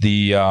as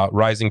the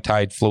rising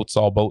tide floats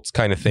all boats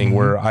kind of thing,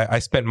 where I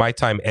spent my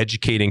time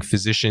educating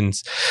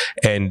physicians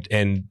and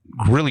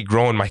really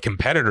growing my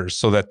competitors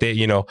so that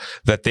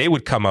they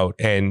would come out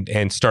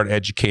and start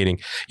educating.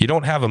 You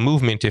don't have a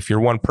movement if you're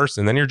one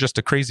person, then you're just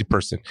a crazy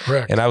person.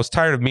 Correct. And I was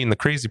tired of being the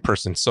crazy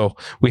person. So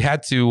we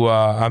had to,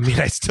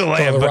 I still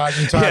am. The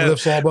rising tide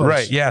lifts all boats.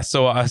 Right. Yeah.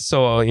 So I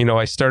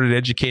started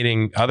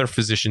educating other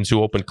physicians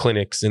who opened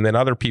clinics, and then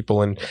other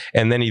people. And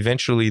then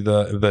eventually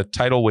the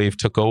tidal wave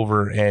took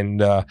over.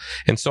 And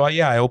so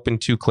I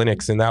opened 2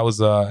 clinics, and that was,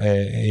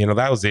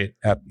 that was it.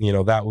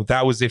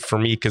 That was it for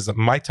me, because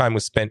my time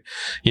was spent,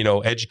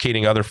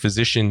 educating other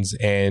physicians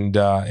and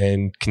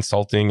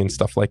consulting and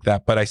stuff like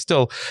that. But I've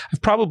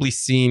probably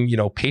seen,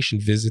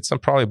 patient visits. I'm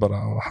probably about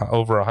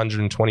over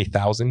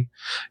 120,000,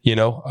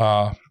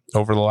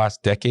 over the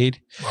last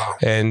decade. Wow.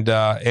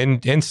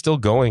 And still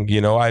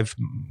going. I've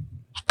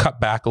cut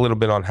back a little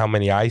bit on how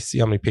many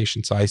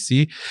patients I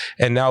see.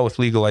 And now with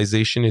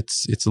legalization,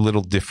 it's a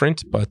little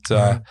different,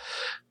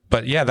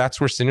 but yeah, that's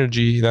where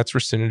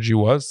Synergy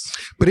was.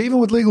 But even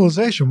with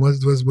legalization,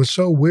 was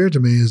so weird to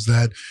me is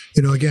that,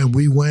 again,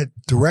 we went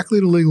directly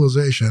to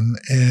legalization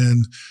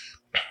and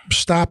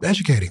stopped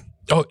educating.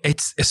 Oh,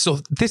 this is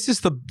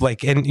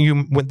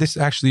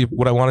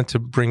what I wanted to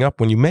bring up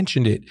when you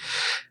mentioned it.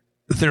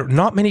 There,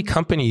 not many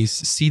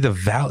companies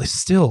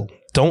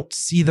don't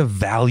see the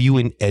value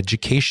in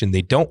education.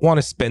 They don't want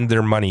to spend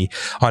their money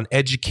on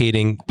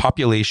educating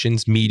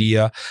populations,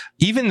 media,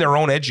 even their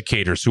own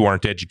educators who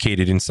aren't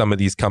educated in some of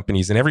these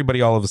companies. And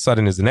everybody all of a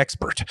sudden is an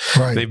expert.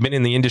 Right. They've been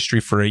in the industry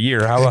for a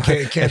year.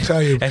 Can't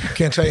tell you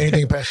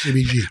anything past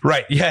CBG.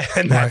 Right. Yeah.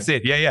 And that's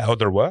it. Yeah. Yeah. Oh,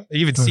 they're what?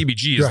 Even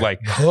CBG is like,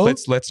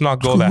 let's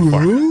not go that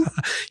far.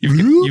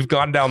 You've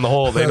gone down the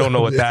hole. They don't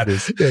know what that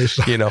is. They're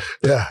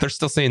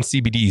still saying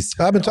CBDs.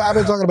 I've been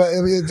talking about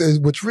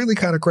what's really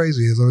kind of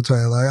crazy is, I'll tell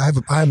you,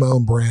 I have my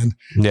own brand.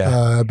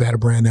 Yeah. I've had a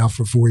brand now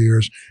for 4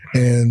 years.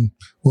 And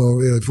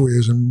 4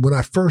 years. And when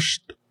I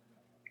first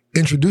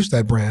introduced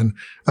that brand,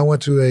 I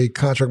went to a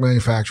contract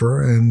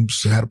manufacturer and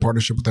had a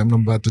partnership with them.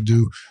 I'm about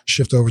to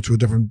shift over to a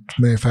different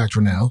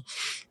manufacturer now.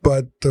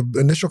 But the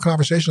initial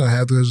conversation I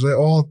had was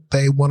all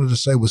they wanted to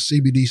say was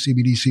CBD,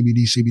 CBD,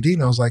 CBD, CBD.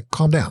 And I was like,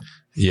 calm down.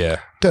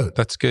 Yeah. Dude.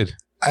 That's good.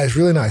 It's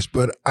really nice,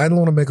 but I don't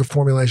want to make a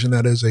formulation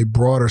that is a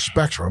broader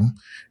spectrum.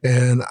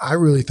 And I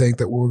really think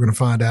that what we're going to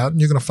find out,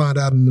 and you're going to find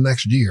out in the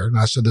next year, and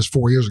I said this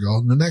 4 years ago,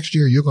 in the next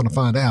year, you're going to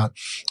find out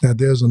that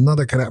there's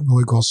another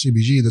cannabinoid called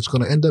CBG that's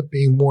going to end up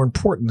being more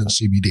important than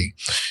CBD,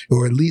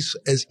 or at least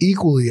as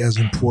equally as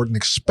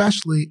important,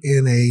 especially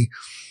in a,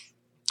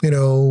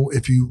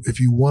 if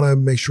you want to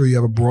make sure you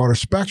have a broader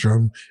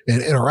spectrum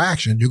and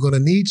interaction, you're going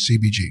to need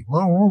CBG.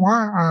 Well,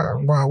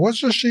 why,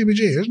 what's this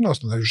CBG? There's no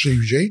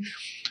CBG.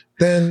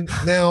 Then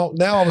now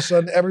all of a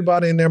sudden,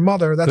 everybody and their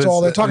mother, that's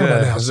all they're talking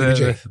about now.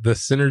 The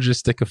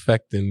synergistic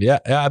effect. And yeah,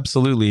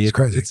 absolutely. It's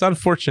crazy. It's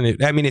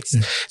unfortunate. I mean,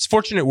 it's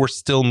fortunate we're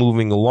still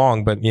moving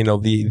along, but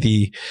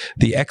the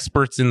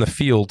experts in the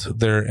field,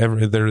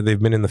 they've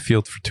been in the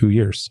field for 2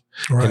 years.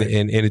 Right.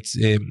 And it's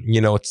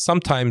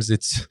sometimes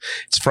it's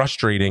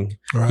frustrating,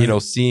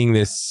 right, seeing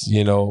this,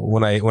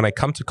 when I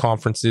come to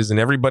conferences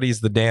and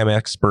everybody's the damn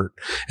expert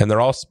and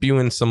they're all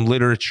spewing some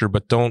literature,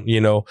 but don't,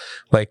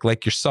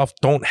 like yourself,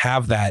 don't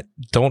have that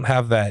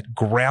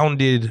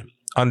grounded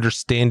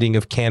understanding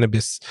of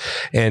cannabis,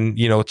 and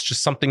it's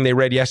just something they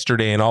read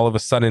yesterday, and all of a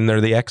sudden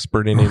they're the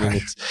expert in it,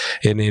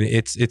 and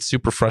it's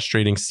super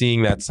frustrating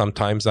seeing that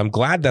sometimes. I'm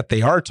glad that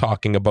they are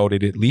talking about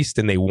it at least,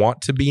 and they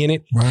want to be in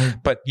it. Right.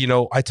 But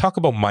I talk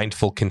about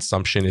mindful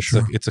consumption.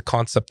 It's a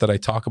concept that I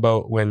talk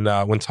about when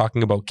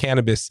talking about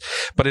cannabis,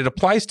 but it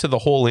applies to the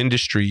whole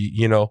industry.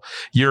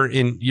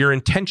 Your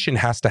intention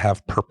has to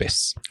have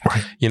purpose.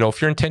 Right.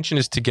 If your intention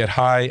is to get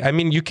high, I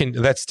mean,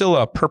 that's still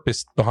a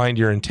purpose behind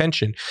your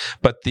intention,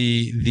 but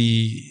the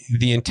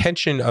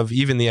intention of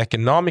even the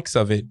economics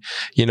of it,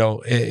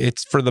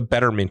 it's for the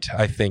betterment,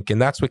 I think.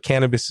 And that's what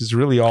cannabis is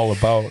really all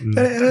about.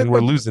 And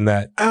we're losing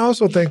that. I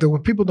also think that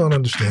what people don't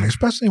understand,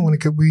 especially when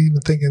we even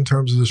think in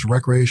terms of this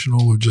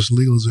recreational or just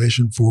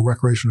legalization for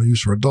recreational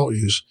use or adult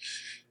use,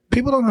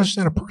 people don't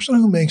understand a person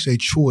who makes a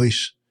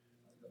choice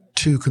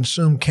to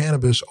consume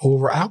cannabis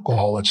over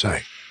alcohol, let's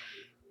say,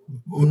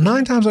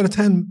 9 times out of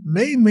 10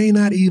 may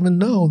not even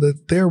know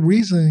that their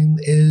reasoning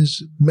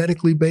is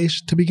medically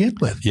based to begin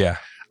with. Yeah.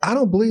 I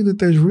don't believe that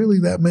there's really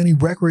that many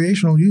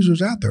recreational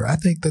users out there. I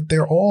think that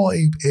they're all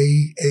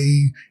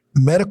a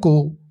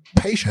medical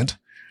patient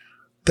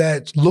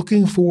that's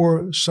looking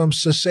for some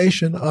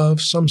cessation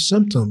of some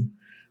symptom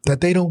that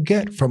they don't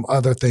get from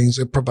other things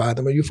that provide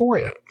them a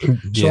euphoria.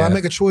 So I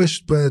make a choice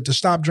to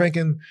stop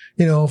drinking,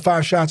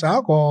 5 shots of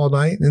alcohol all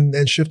night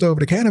and shift over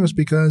to cannabis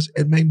because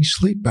it made me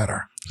sleep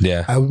better.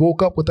 Yeah. I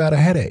woke up without a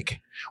headache.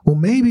 Well,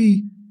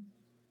 maybe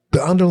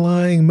the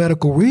underlying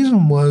medical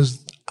reason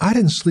was I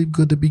didn't sleep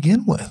good to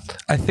begin with.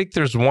 I think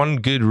there's one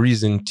good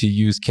reason to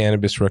use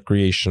cannabis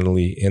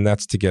recreationally, and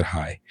that's to get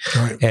high.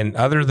 Right. And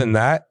other than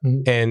that,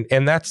 and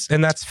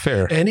that's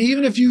fair. And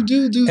even if you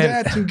do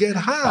that to get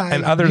high,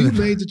 you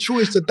made the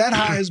choice that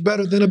high is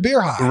better than a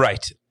beer high.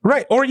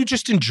 Right. Or you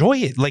just enjoy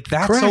it. Like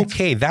that's Correct.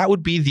 Okay. That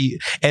would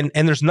be and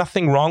there's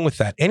nothing wrong with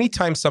that.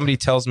 Anytime somebody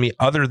tells me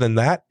other than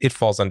that, it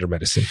falls under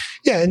medicine.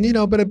 Yeah. And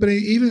but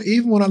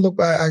even when I look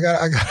back, I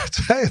got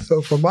to tell you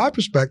though, from my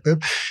perspective,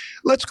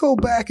 let's go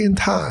back in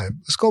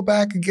time. Let's go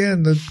back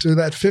again to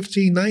that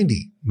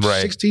 1590,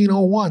 right.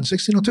 1601,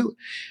 1602.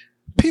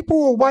 People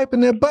were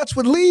wiping their butts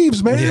with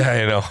leaves, man. Yeah,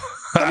 I know.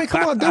 I mean,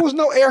 come on. There was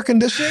no air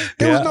conditioning.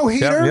 There was no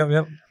heater.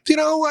 Yep.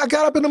 I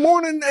got up in the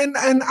morning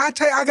and I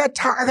tell you, I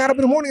got up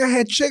in the morning. I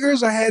had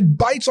chiggers. I had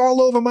bites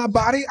all over my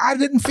body. I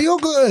didn't feel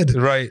good.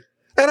 Right.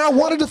 And I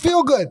wanted to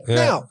feel good. Yeah.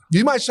 Now,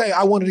 you might say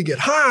I wanted to get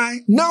high.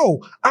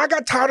 No, I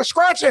got tired of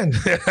scratching.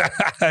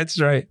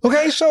 That's right.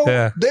 Okay, so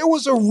there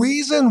was a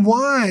reason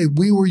why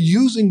we were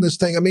using this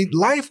thing. I mean,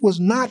 life was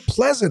not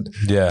pleasant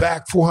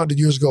back 400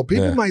 years ago.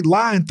 People might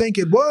lie and think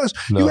it was.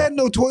 No. You had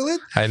no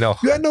toilet. I know.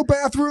 You had no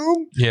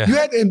bathroom.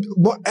 Yeah.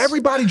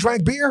 Everybody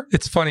drank beer.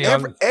 It's funny.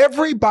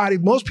 Everybody,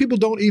 most people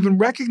don't even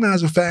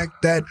recognize the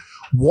fact that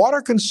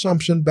water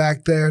consumption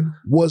back then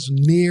was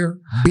near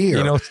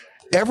beer.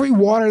 Every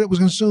water that was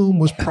consumed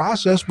was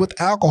processed with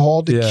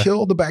alcohol to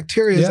kill the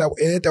bacteria that were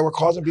in it that were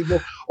causing people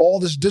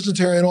all this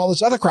dysentery and all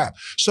this other crap.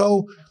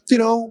 So,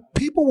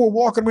 people were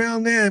walking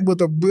around there with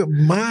a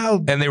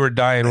mild... And they were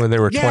dying when they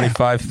were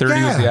 25,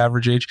 30 was the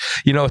average age.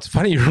 It's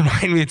funny, you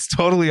remind me, it's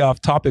totally off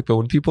topic, but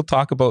when people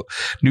talk about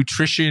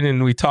nutrition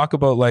and we talk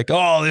about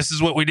this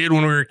is what we did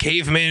when we were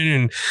cavemen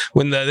and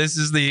when this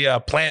is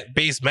the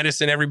plant-based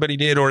medicine everybody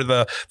did, or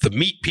the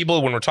meat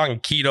people when we're talking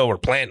keto or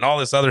plant and all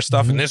this other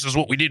stuff, and this is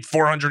what we did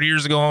 400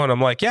 years ago. And I'm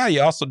like, yeah,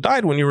 you also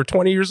died when you were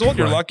 20 years old.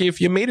 You're lucky if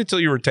you made it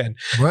till you were 10.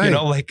 Right.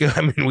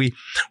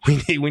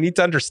 We need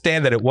to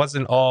understand that it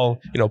wasn't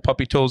all,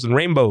 puppy toes and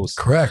rainbows.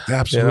 Correct.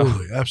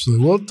 Absolutely.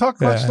 Absolutely. We'll talk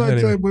about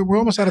anyway. We're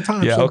almost out of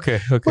time. Yeah. So okay.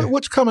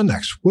 What's coming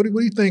next? What do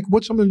you think?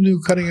 What's some of the new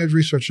cutting edge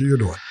research that you're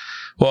doing?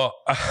 Well,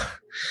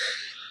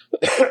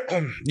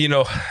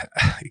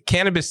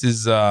 cannabis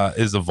is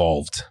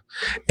evolved.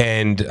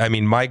 And I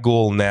mean, my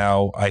goal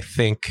now, I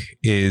think,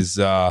 is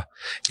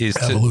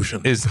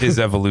evolution. Is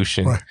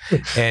evolution.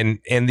 Right.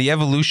 And the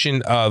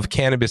evolution of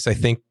cannabis, I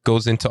think,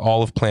 goes into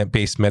all of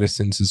plant-based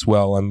medicines as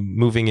well. I'm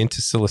moving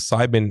into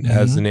psilocybin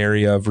as an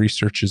area of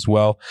research as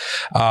well.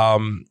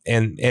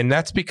 And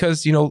that's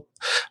because,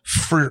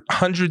 for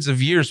hundreds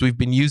of years, we've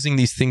been using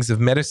these things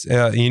of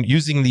medicine,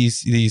 using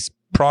these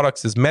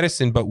products as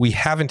medicine, but we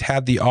haven't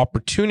had the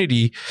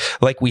opportunity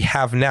like we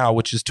have now,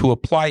 which is to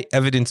apply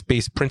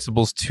evidence-based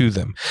principles to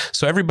them.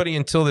 So everybody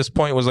until this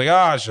point was like,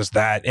 it's just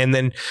that. And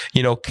then,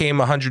 came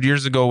 100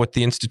 years ago with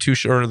the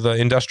institution or the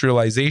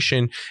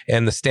industrialization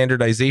and the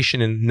standardization.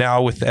 And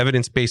now with the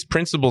evidence-based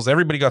principles,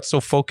 everybody got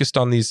so focused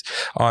on these,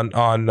 on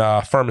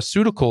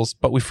pharmaceuticals,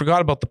 but we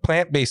forgot about the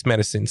plant-based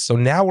medicines. So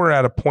now we're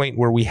at a point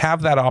where we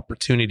have that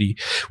opportunity.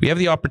 We have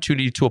the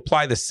opportunity to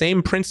apply the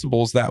same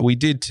principles that we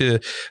did to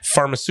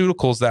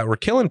pharmaceuticals that were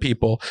killing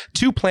people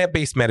to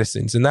plant-based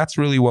medicines. And that's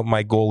really what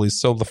my goal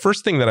is. So the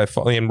first thing that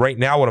and right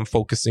now what I'm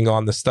focusing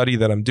on, the study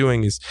that I'm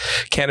doing, is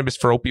cannabis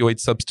for opioid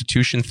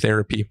substitution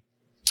therapy.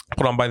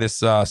 put on by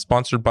this,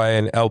 sponsored by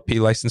an LP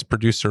licensed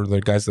producer,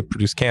 the guys that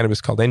produce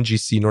cannabis, called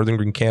NGC, Northern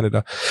Green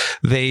Canada.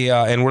 They,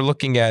 and we're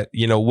looking at,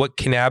 what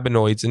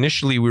cannabinoids.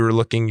 Initially, we were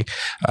looking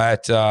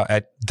at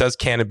does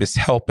cannabis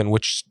help, and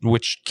which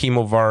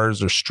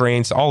chemovars or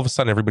strains. All of a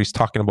sudden, everybody's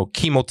talking about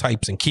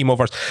chemotypes and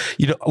chemovars.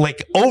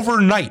 Like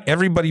overnight,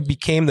 everybody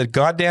became the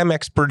goddamn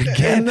expert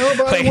again. And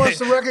nobody wants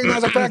to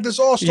recognize the fact this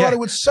all started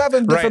with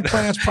 7 different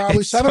plants,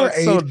 probably 7 or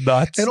 8. So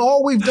nuts. And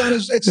all we've done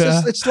is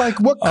it's like,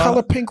 what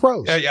color pink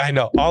rose? Yeah, I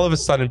know. All of a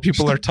sudden,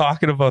 people are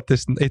talking about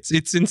this.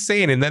 It's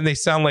insane. And then they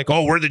sound like,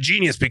 oh, we're the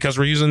genius because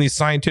we're using these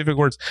scientific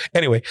words.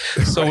 Anyway,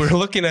 so we're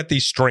looking at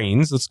these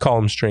strains. Let's call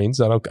them strains.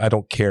 I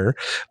don't care.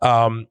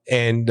 And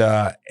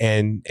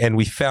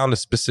we found a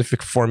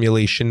specific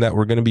formulation that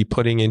we're going to be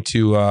putting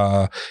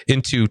into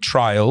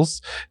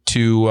trials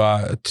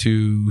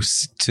to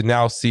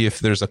now see if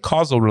there's a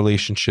causal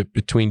relationship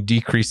between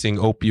decreasing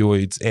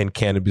opioids and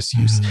cannabis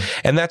use.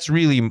 And that's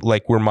really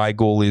like where my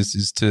goal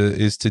is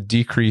to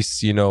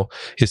decrease,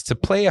 is to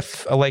play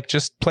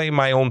just play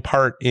my own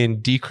part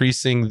in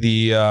decreasing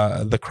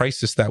the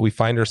crisis that we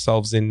find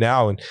ourselves in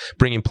now, and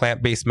bringing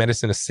plant-based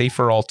medicine, a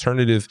safer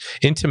alternative,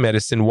 into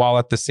medicine, while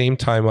at the same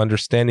time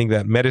understanding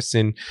that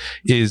medicine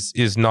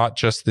is not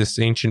just this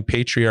ancient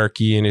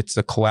patriarchy, and it's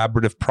a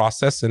collaborative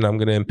process, and I'm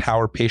going to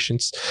empower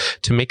patients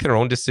to make their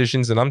own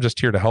decisions, and I'm just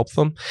here to help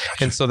them.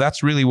 And so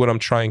that's really what I'm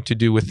trying to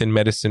do within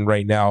medicine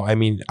right now. I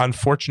mean,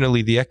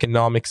 unfortunately, the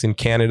economics in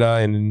Canada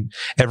and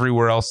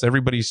everywhere else,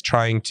 everybody's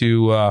trying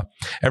to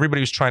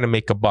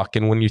make a buck.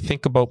 And when you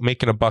think about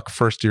making a buck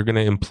first, you're going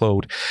to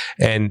implode.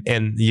 And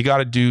you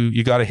got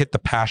to hit the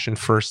passion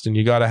first, and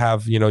you got to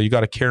have, you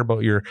got to care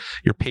about your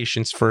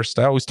patients first.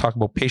 I always talk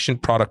about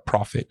patient, product,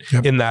 profit,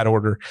 in that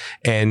order.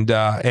 And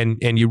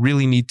you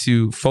really need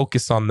to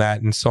focus on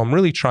that. And so I'm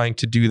really trying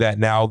to do that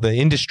now. The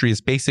industry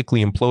has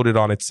basically imploded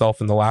on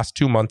itself in the last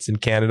 2 months in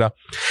Canada.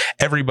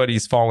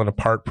 Everybody's fallen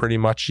apart pretty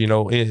much.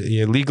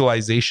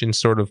 Legalization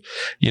sort of,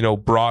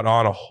 brought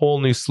on a whole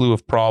new slew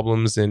of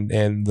problems, and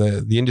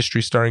the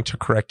industry starting to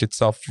correct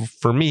itself.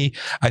 For me,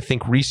 I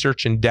think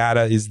research and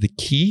data is the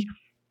key.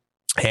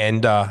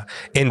 And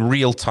in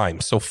real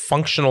time, so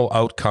functional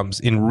outcomes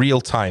in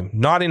real time,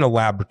 not in a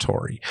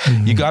laboratory.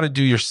 You got to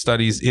do your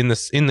studies in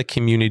the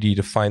community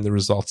to find the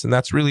results, and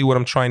that's really what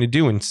I'm trying to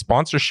do. And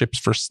sponsorships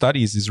for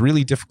studies is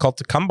really difficult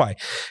to come by,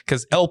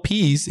 because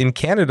LPs in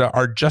Canada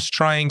are just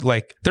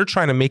they're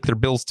trying to make their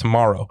bills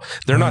tomorrow.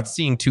 They're not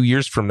seeing 2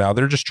 years from now.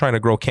 They're just trying to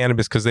grow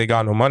cannabis because they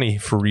got no money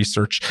for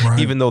research,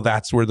 even though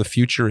that's where the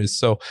future is.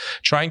 So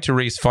trying to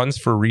raise funds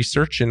for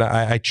research, and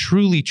I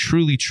truly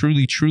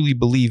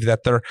believe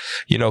that they're,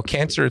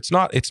 cancer, it's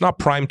not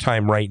prime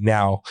time right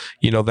now,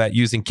 that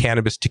using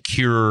cannabis to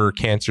cure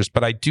cancers.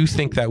 But I do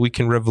think that we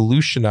can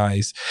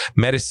revolutionize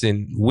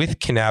medicine with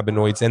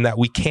cannabinoids, and that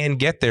we can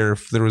get there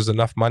if there was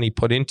enough money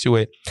put into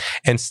it.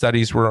 And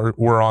studies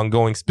were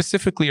ongoing,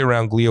 specifically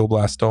around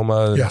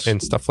glioblastoma and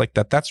stuff like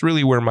that. That's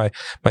really where my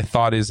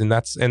thought is, and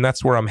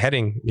that's where I'm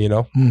heading,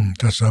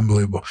 That's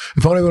unbelievable.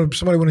 If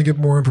somebody want to get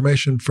more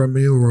information from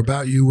you or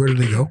about you, where do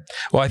they go?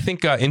 Well, I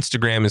think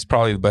Instagram is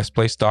probably the best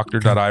place,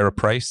 Dr.Ira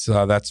Price.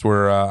 That's where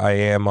I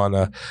am on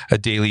a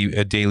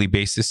daily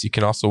basis. You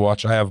can also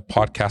watch, I have a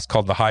podcast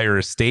called The Higher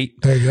Estate.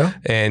 There you go.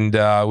 And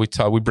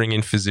we bring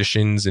in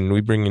physicians, and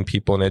we bring in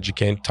people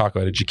and talk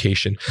about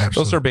education. Absolutely.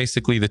 Those are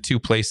basically the two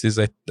places.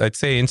 I'd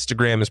say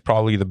Instagram is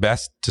probably the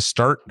best to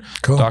start.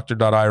 Cool.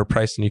 Dr.Ira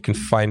Price, and you can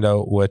find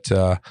out what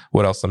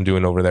else I'm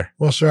doing over there.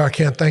 Well, sir, I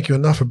can't thank you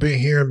enough for being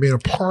here and being a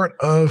part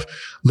of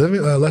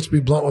living. Let's Be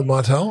Blunt with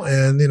Montel.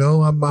 And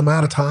I'm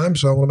out of time,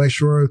 so I want to make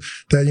sure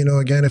that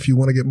again, if you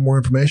want to get more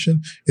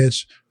information,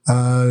 it's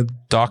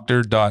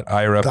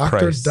Dr.Ira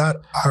Price.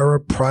 Dr.Ira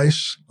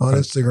Price on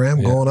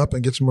Instagram. Going up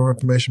and get some more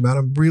information about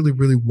him. Really,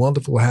 really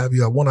wonderful to have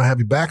you. I want to have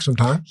you back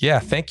sometime. Yeah,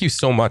 thank you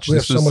so much. We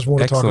have so much more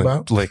to talk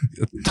about. Like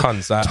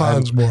tons.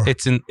 Tons more.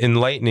 It's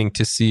enlightening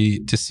to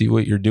see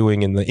what you're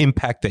doing and the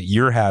impact that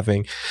you're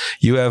having.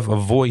 You have a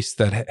voice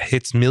that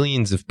hits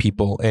millions of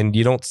people, and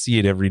you don't see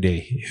it every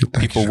day.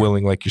 People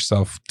willing like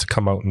yourself to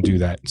come out and do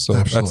that. So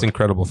that's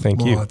incredible.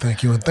 Thank you.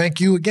 Thank you. And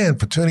thank you again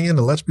for tuning in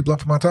to Let's Be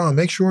Blunt for My Time.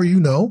 Make sure you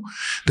know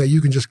that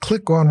you can just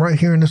click on right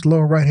here in this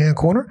lower right-hand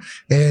corner,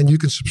 and you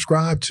can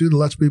subscribe to the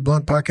Let's Be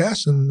Blunt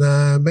podcast,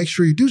 and make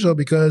sure you do so,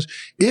 because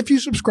if you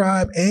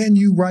subscribe and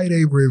you write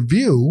a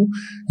review,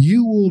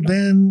 you will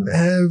then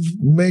have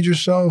made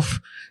yourself,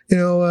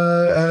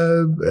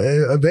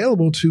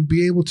 available to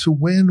be able to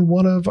win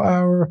one of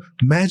our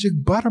magic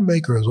butter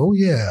makers. Oh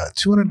yeah,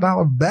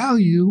 $200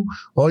 value.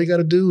 All you got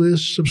to do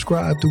is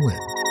subscribe to win.